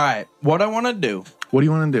 All right. What I want to do, What do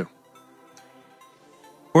you want to do?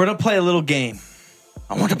 we're going to play a little game.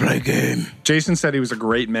 I want to play a game. Jason said he was a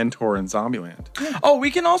great mentor in Zombieland. Oh, we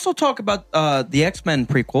can also talk about the X-Men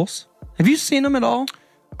prequels. Have you seen them at all?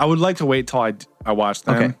 I would like to wait till I watch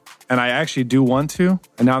them. Okay. And I actually do want to.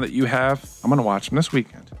 And now that you have, I'm going to watch them this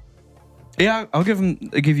weekend. Yeah, I'll give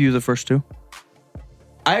you the first two.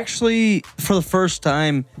 I actually, for the first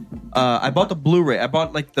time, I bought the Blu-ray. I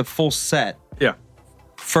bought like the full set. Yeah.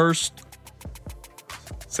 First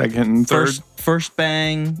Second and third. First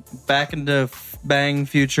Bang, Back into Bang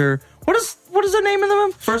Future. What is the name of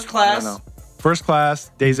them? First I Class, don't know. First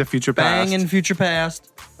Class, Days of Future Past, Bang and Future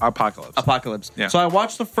Past, Apocalypse. Yeah. So I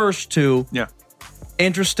watched the first two. Yeah.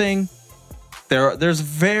 Interesting. There's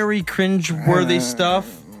very cringe-worthy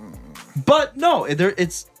stuff, but no,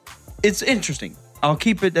 it's interesting. I'll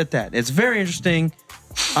keep it at that. It's very interesting.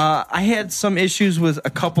 I had some issues with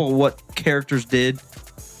a couple of what characters did.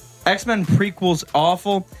 X-Men prequels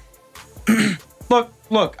awful.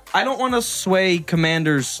 Look, I don't want to sway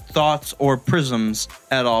Commander's thoughts or prisms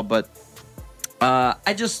at all, but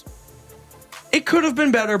it could have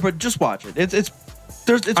been better, but just watch it. It's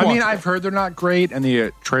I mean, watchable. I've heard they're not great, and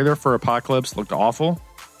the trailer for Apocalypse looked awful.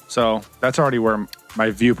 So that's already where my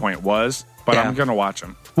viewpoint was. But Yeah. I'm going to watch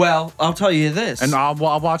them. Well, I'll tell you this. And I'll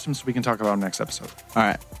watch them so we can talk about them next episode. all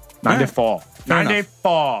right. 94. Fair enough.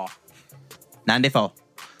 94. 94.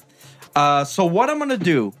 So what I'm going to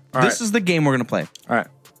do, All this right. is the game we're going to play. All right.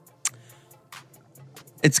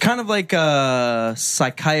 It's kind of like a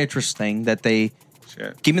psychiatrist thing that they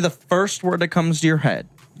Shit. give me the first word that comes to your head.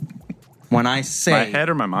 When I say My head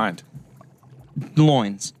or my mind?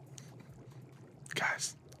 loins.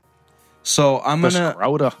 Guys. So I'm The going to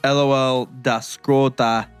scrota. LOL das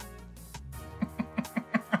Scrota.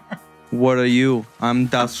 What are you? I'm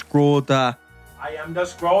das Scrota. I am the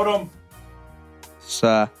scrotum. So,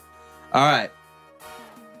 all right.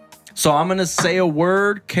 So I'm going to say a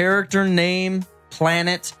word, character, name,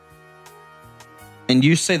 planet, and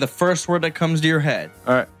you say the first word that comes to your head.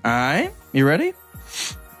 All right. All right? You ready?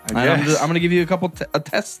 I'm going to give you a couple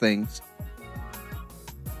test things.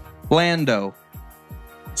 Lando.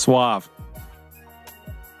 Suave.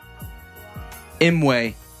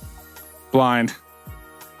 Imwe. Blind.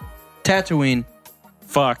 Tatooine.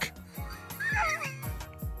 Fuck.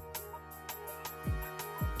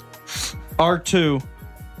 R2.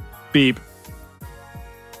 Beep.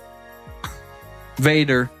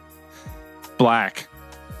 Vader. Black.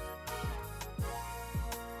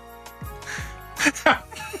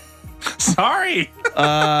 Sorry.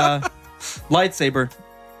 Lightsaber.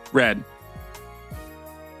 Red.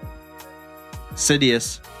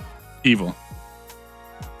 Sidious. Evil.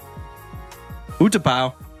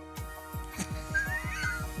 Utapau.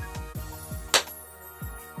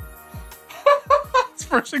 The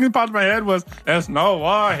first thing that popped in my head was, there's no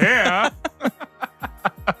war here.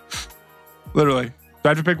 Literally. Do I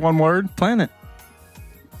have to pick one word? Planet.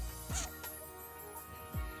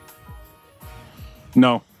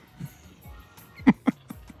 No.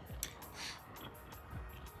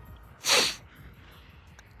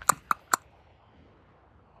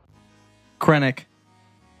 Krennic.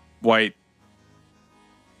 White.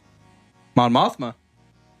 Mon Mothma.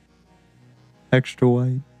 Extra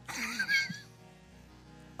white.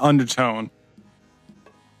 Undertone.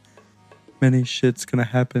 Many shit's gonna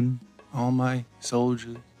happen All my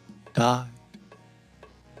soldiers died.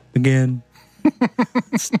 again.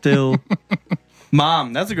 Still.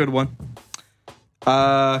 Mom, that's a good one.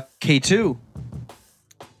 K2.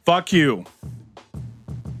 Fuck you.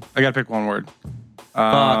 I gotta pick one word.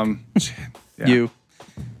 Shit. Yeah. You.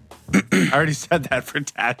 I already said that for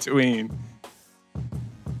Tatooine.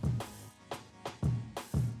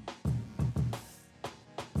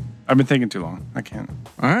 I've been thinking too long. I can't.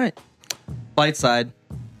 All right. Light side.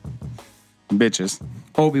 Bitches.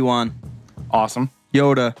 Obi-Wan. Awesome.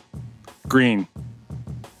 Yoda. Green.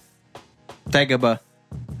 Dagobah.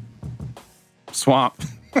 Swamp.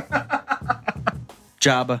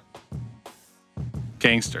 Jabba.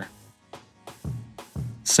 Gangster.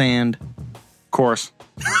 Sand. Course.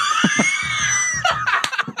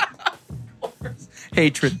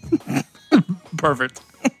 Hatred. Perfect.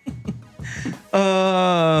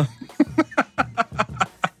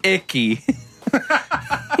 Icky.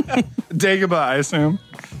 Dagobah, I assume.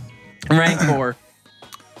 Rancor.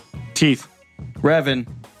 Teeth. Revan.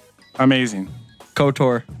 Amazing.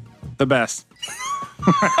 KOTOR. The best.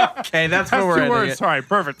 Okay, that's That's where we're two at. words. Sorry.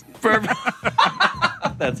 Perfect.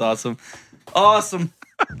 That's awesome. Awesome.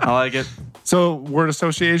 I like it. So, word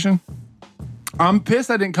association. I'm pissed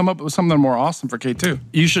I didn't come up with something more awesome for K2.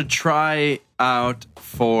 You should try out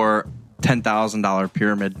for $10,000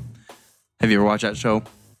 Pyramid. Have you ever watched that show?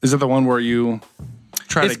 Is it the one where you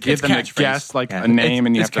try to give them a catchphrase. guess, like Yeah. a name,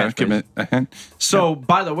 and you It's have to give it a hint? So,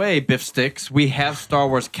 by the way, Biff Sticks, we have Star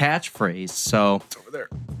Wars catchphrase. So, Over there.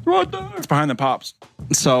 Right there. It's behind the pops.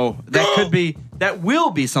 that will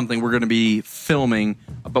be something we're going to be filming,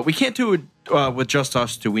 but we can't do it with just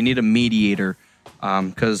us two. We need a mediator.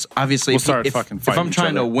 Because obviously, We'll start if fucking I'm fighting each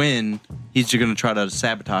trying to other. win, he's just going to try to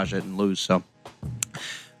sabotage it and lose. So,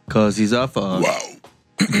 because he's a fuck.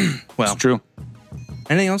 Well, It's true.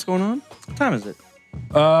 anything else going on? What time is it?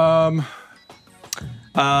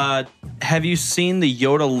 Have you seen the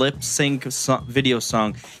Yoda lip sync video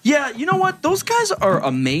song? Yeah, you know what? Those guys are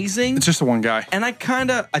amazing. It's just the one guy. And I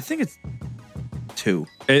think it's two.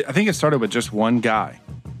 I think it started with just one guy,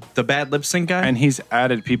 The bad lip sync guy? and he's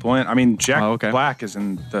added people in. I mean, Jack Oh, okay. Black is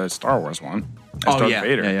in the Star Wars one. As Oh, Darth yeah.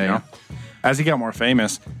 Vader, Yeah, you know? As he got more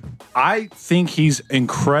famous, I think he's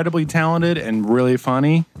incredibly talented and really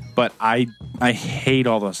funny, but I hate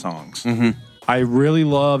all the songs. Mm-hmm. I really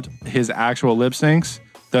loved his actual lip syncs.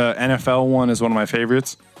 The NFL one is one of my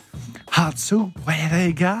favorites. Hot soup, where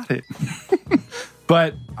they got it.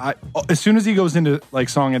 But as soon as he goes into like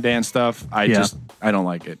song and dance stuff, I don't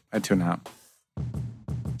like it. I tune out.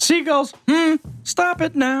 Seagulls. Stop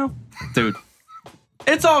it now, dude.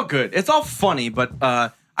 It's all good. It's all funny, but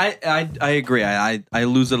I agree. I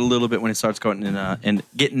lose it a little bit when it starts going in and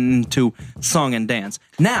getting into song and dance.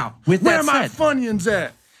 Now, with Where that my said, Funyuns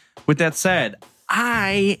at? with that said,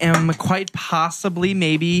 I am quite possibly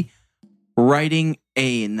maybe writing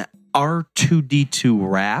an R2D2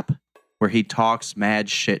 rap where he talks mad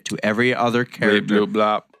shit to every other character.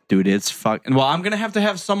 Blop. Dude, it's fucking. Well, I'm gonna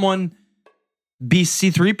have someone be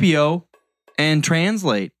C3PO and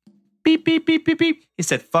translate. Beep beep beep beep beep. He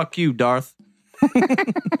said, "Fuck you, Darth."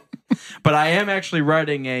 But I am actually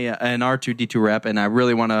writing an R2D2 rap, and I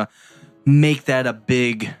really want to make that a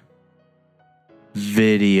big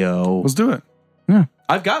video. Let's do it. Yeah.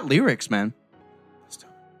 I've got lyrics, man.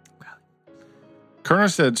 Kerner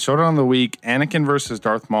said, Showdown of the Week, Anakin versus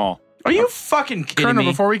Darth Maul. Are you fucking kidding Kerner, me?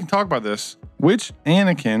 before we can talk about this, which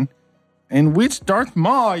Anakin and which Darth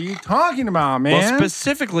Maul are you talking about, man? Well,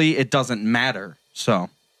 specifically, it doesn't matter. So,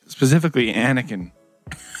 specifically, Anakin.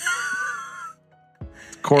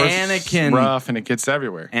 Of course, Anakin. it's rough and it gets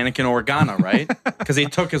everywhere. Anakin Organa, right? Because he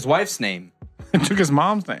took his wife's name. He took his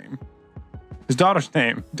mom's name. His daughter's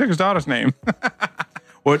name. He took his daughter's name.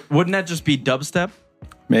 Wouldn't that just be dubstep?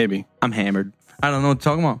 Maybe. I'm hammered. I don't know what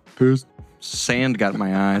you're talking about. Pissed. Sand got in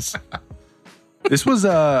my eyes. This was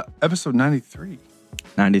episode 93.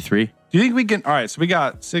 93. Do you think we can... All right, so we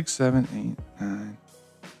got 6, 7, 8, 9...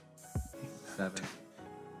 7.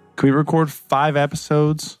 Can we record 5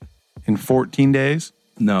 episodes in 14 days?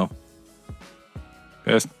 No.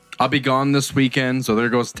 Pissed. I'll be gone this weekend, so there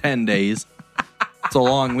goes 10 days. It's a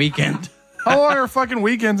long weekend. How long are fucking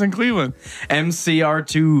weekends in Cleveland?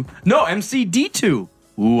 MCR2. No, MCD2.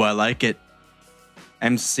 Ooh, I like it.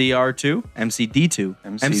 MCR2? MCD2.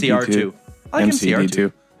 MCR2. I like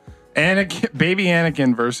MCR2. Anakin, baby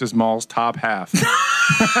Anakin versus Maul's top half.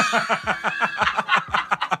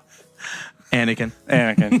 Anakin.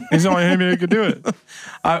 He's the only human who could do it.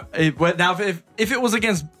 Now, if it was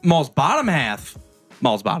against Maul's bottom half,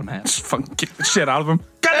 Maul's bottom half. Just fucking kick the shit out of him.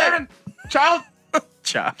 God damn it! Child.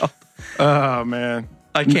 Oh, man.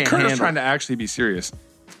 I can't Kurt's handle trying to actually be serious.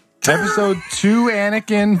 Episode 2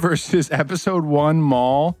 Anakin versus episode 1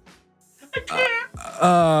 Maul. I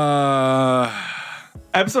can't.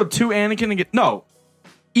 Episode 2 Anakin again. No.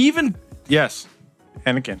 Even. Yes.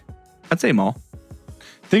 Anakin. I'd say Maul.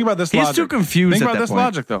 Think about this He's logic. too confused Think at about that this point.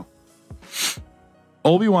 logic, though.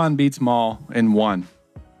 Obi-Wan beats Maul in 1.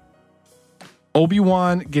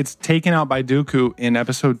 Obi-Wan gets taken out by Dooku in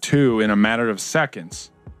episode 2 in a matter of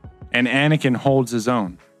seconds. And Anakin holds his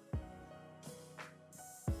own.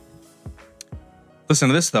 Listen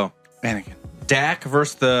to this, though. Anakin. Dak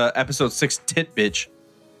versus the episode 6 tit bitch.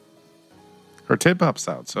 Her tit pops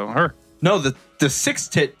out, so her. No, the 6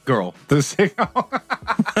 tit girl. The 6.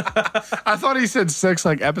 I thought he said 6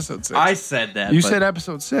 like episode 6. I said that. You but said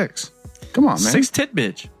episode 6. Come on, man. 6 tit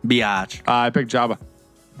bitch. Biatch. I picked Jabba.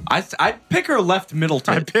 I pick her left middle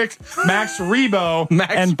tit. I picked Max Rebo.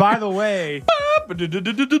 Max and by the way,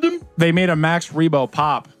 they made a Max Rebo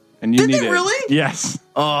pop. And you Did need they it. really? Yes.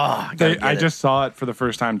 Oh, I just saw it for the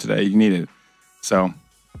first time today. You need it. So,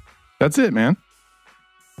 that's it, man.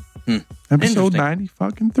 Episode 90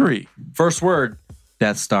 fucking 3. First word,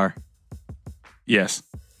 Death Star. Yes.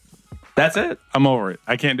 That's it. I'm over it.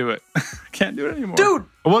 I can't do it. I can't do it anymore. Dude.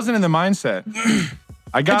 I wasn't in the mindset.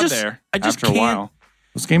 I got I just after a can't. while.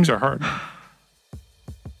 Those games are hard.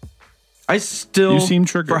 I still. You seem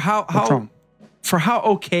triggered. For What's wrong? For how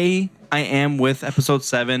okay I am with episode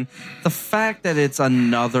 7, the fact that it's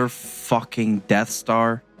another fucking Death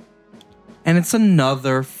Star, and it's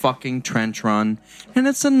another fucking trench run, and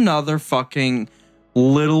it's another fucking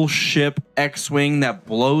little ship X-Wing that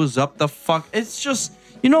blows up the fuck. It's just,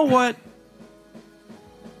 you know what?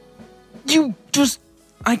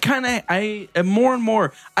 I am more and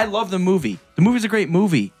more. I love the movie. The movie's a great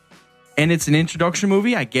movie. And it's an introduction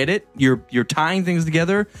movie. I get it. You're tying things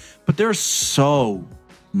together, but there's so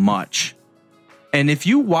much. And if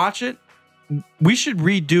you watch it, we should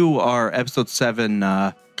redo our episode 7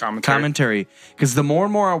 commentary, because the more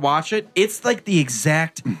and more I watch it, it's like the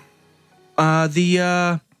exact what are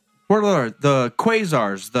the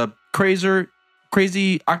quasars, the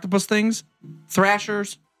crazy octopus things,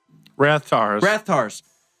 thrashers, Rathtars.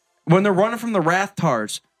 When they're running from the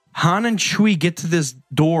Rathtars, Han and Chewie get to this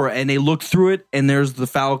door and they look through it and there's the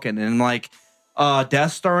Falcon, and like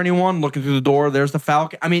Death Star, anyone looking through the door, there's the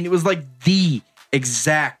Falcon. I mean, it was like the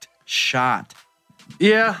exact shot.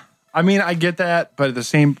 Yeah, I mean, I get that, but at the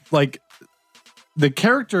same, like, the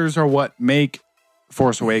characters are what make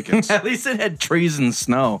Force Awakens. At least it had trees and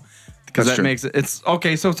snow, because that makes it. It's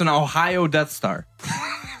okay. So it's an Ohio Death Star.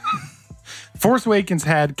 Force Awakens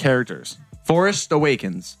had characters. Forrest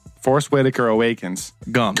Awakens. Forrest Whitaker awakens.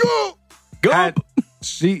 Gump. Gump.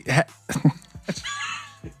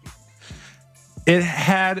 It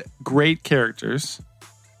had great characters,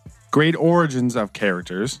 great origins of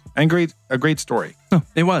characters, and a great story. Oh,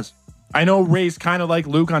 it was. I know Rey's kind of like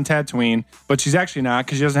Luke on Tatooine, but she's actually not,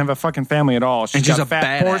 because she doesn't have a fucking family at all. She's got a fat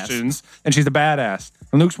badass. portions, and she's a badass.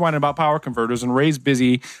 And Luke's whining about power converters, and Rey's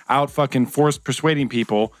busy out fucking force persuading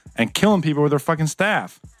people and killing people with her fucking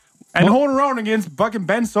staff. And holding her own against fucking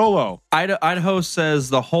Ben Solo. Idaho says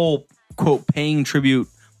the whole, quote, paying tribute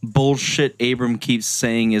bullshit Abram keeps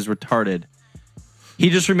saying is retarded. He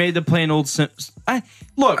just remade the plain old...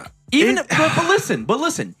 Look, But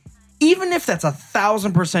listen. Even if that's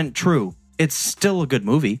 1,000% true, it's still a good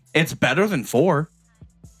movie. It's better than 4.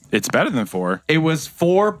 It's better than 4. It was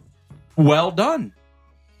 4 well done.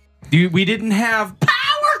 We didn't have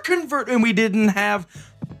power convert, and we didn't have.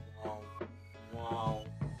 Wow.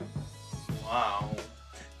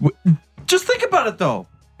 Just think about it though.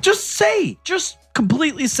 Just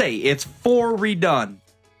completely say it's 4 redone.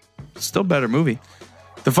 Still better movie.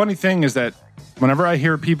 The funny thing is that whenever I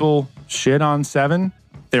hear people shit on 7,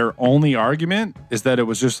 their only argument is that it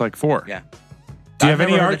was just like 4. Yeah. Do you have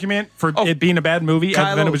any argument for it being a bad movie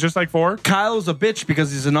other than it was just like 4? Kylo's a bitch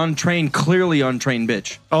because he's an clearly untrained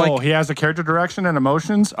bitch. Oh, he has a character direction and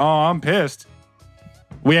emotions? Oh, I'm pissed.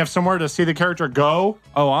 We have somewhere to see the character go?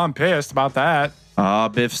 Oh, I'm pissed about that.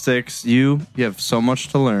 Biff Sticks, you have so much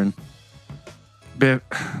to learn. Biff.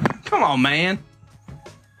 Come on, man.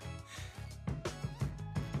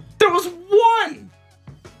 There was 1.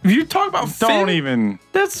 If you talk about Don't Finn, even.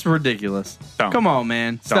 that's ridiculous. Don't. Come on,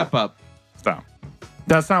 man. Step up. Stop.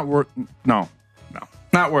 That's not worth. No.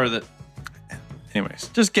 Not worth it. Anyways.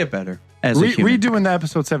 Just get better. As a human. Redoing the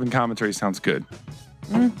episode 7 commentary sounds good.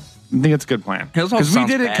 I think it's a good plan. It also Because we sounds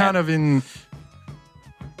did it bad. kind of in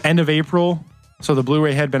end of April. So the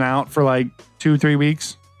Blu-ray had been out for like 2-3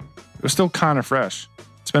 weeks. It was still kind of fresh.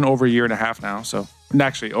 It's been over a year and a half now. So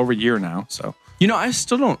actually over a year now. So You know, I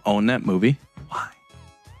still don't own that movie. why?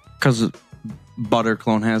 Because Butter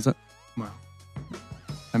Clone has it. Well,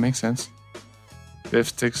 that makes sense. Biff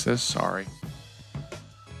Sticks says sorry.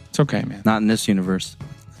 It's okay, man. Not in this universe.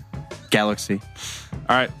 Galaxy.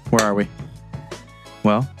 All right. Where are we?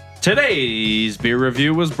 Well, today's beer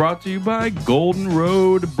review was brought to you by Golden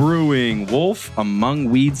Road Brewing. Wolf Among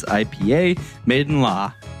Weeds IPA, made in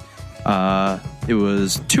La. It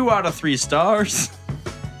was 2 out of 3 stars.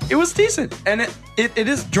 It was decent, and it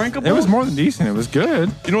is drinkable. It was more than decent. It was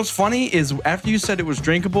good. You know what's funny is after you said it was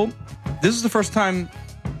drinkable, this is the first time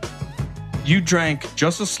you drank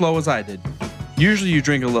just as slow as I did. Usually you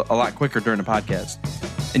drink a lot quicker during the podcast.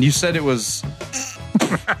 And you said it was...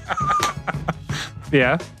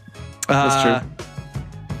 Yeah. That's true.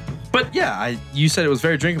 But yeah, you said it was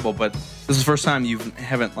very drinkable, but this is the first time you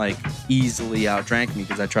haven't like easily outdrank me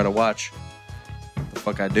because I try to watch what the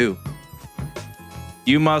fuck I do.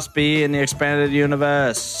 You must be in the expanded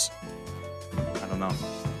universe. I don't know.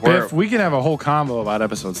 Biff, we can have a whole combo about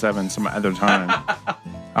episode 7 some other time.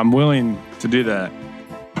 I'm willing to do that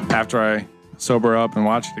after I sober up and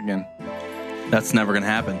watch it again. That's never going to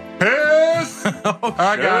happen. All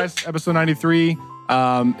right, guys. Episode 93.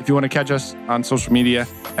 If you want to catch us on social media,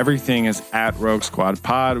 everything is at Rogue Squad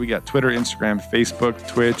Pod. We got Twitter, Instagram, Facebook,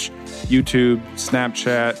 Twitch, YouTube,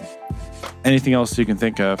 Snapchat, anything else you can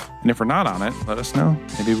think of. And if we're not on it, let us know.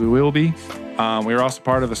 Maybe we will be. We are also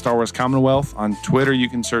part of the Star Wars Commonwealth. On Twitter, you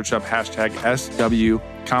can search up hashtag SW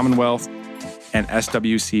Commonwealth and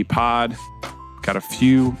SWC Pod. Got a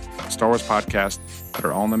few Star Wars podcasts that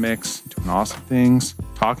are all in the mix, doing awesome things,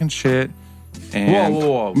 talking shit. And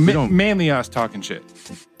Whoa. We don't- mainly us talking shit.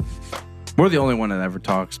 We're the only one that ever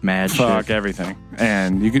talks mad Fuck shit. everything.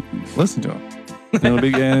 And you can listen to them. It'll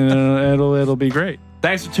be it'll be great.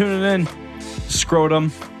 Thanks for tuning in.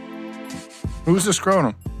 Scrotum. Who's the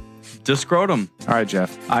scrotum? Just scrotum. All right,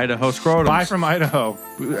 Jeff. Idaho scrotum. Bye from Idaho.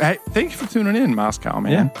 Hey, thank you for tuning in, Moscow,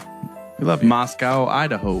 man. We love you. Moscow,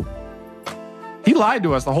 Idaho. He lied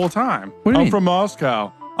to us the whole time. What do you I'm mean? from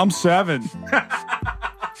Moscow. I'm 7.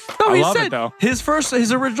 No, I he love said it, though.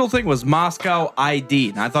 his original thing was Moscow ID,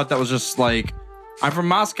 and I thought that was just like, I'm from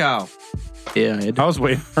Moscow. Yeah, I was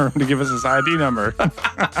waiting for him to give us his ID number.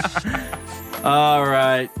 All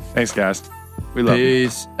right. Thanks, guys. We love you.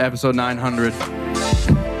 Peace. Episode 900.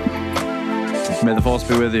 May the force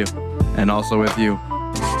be with you, and also with you.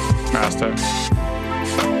 Master.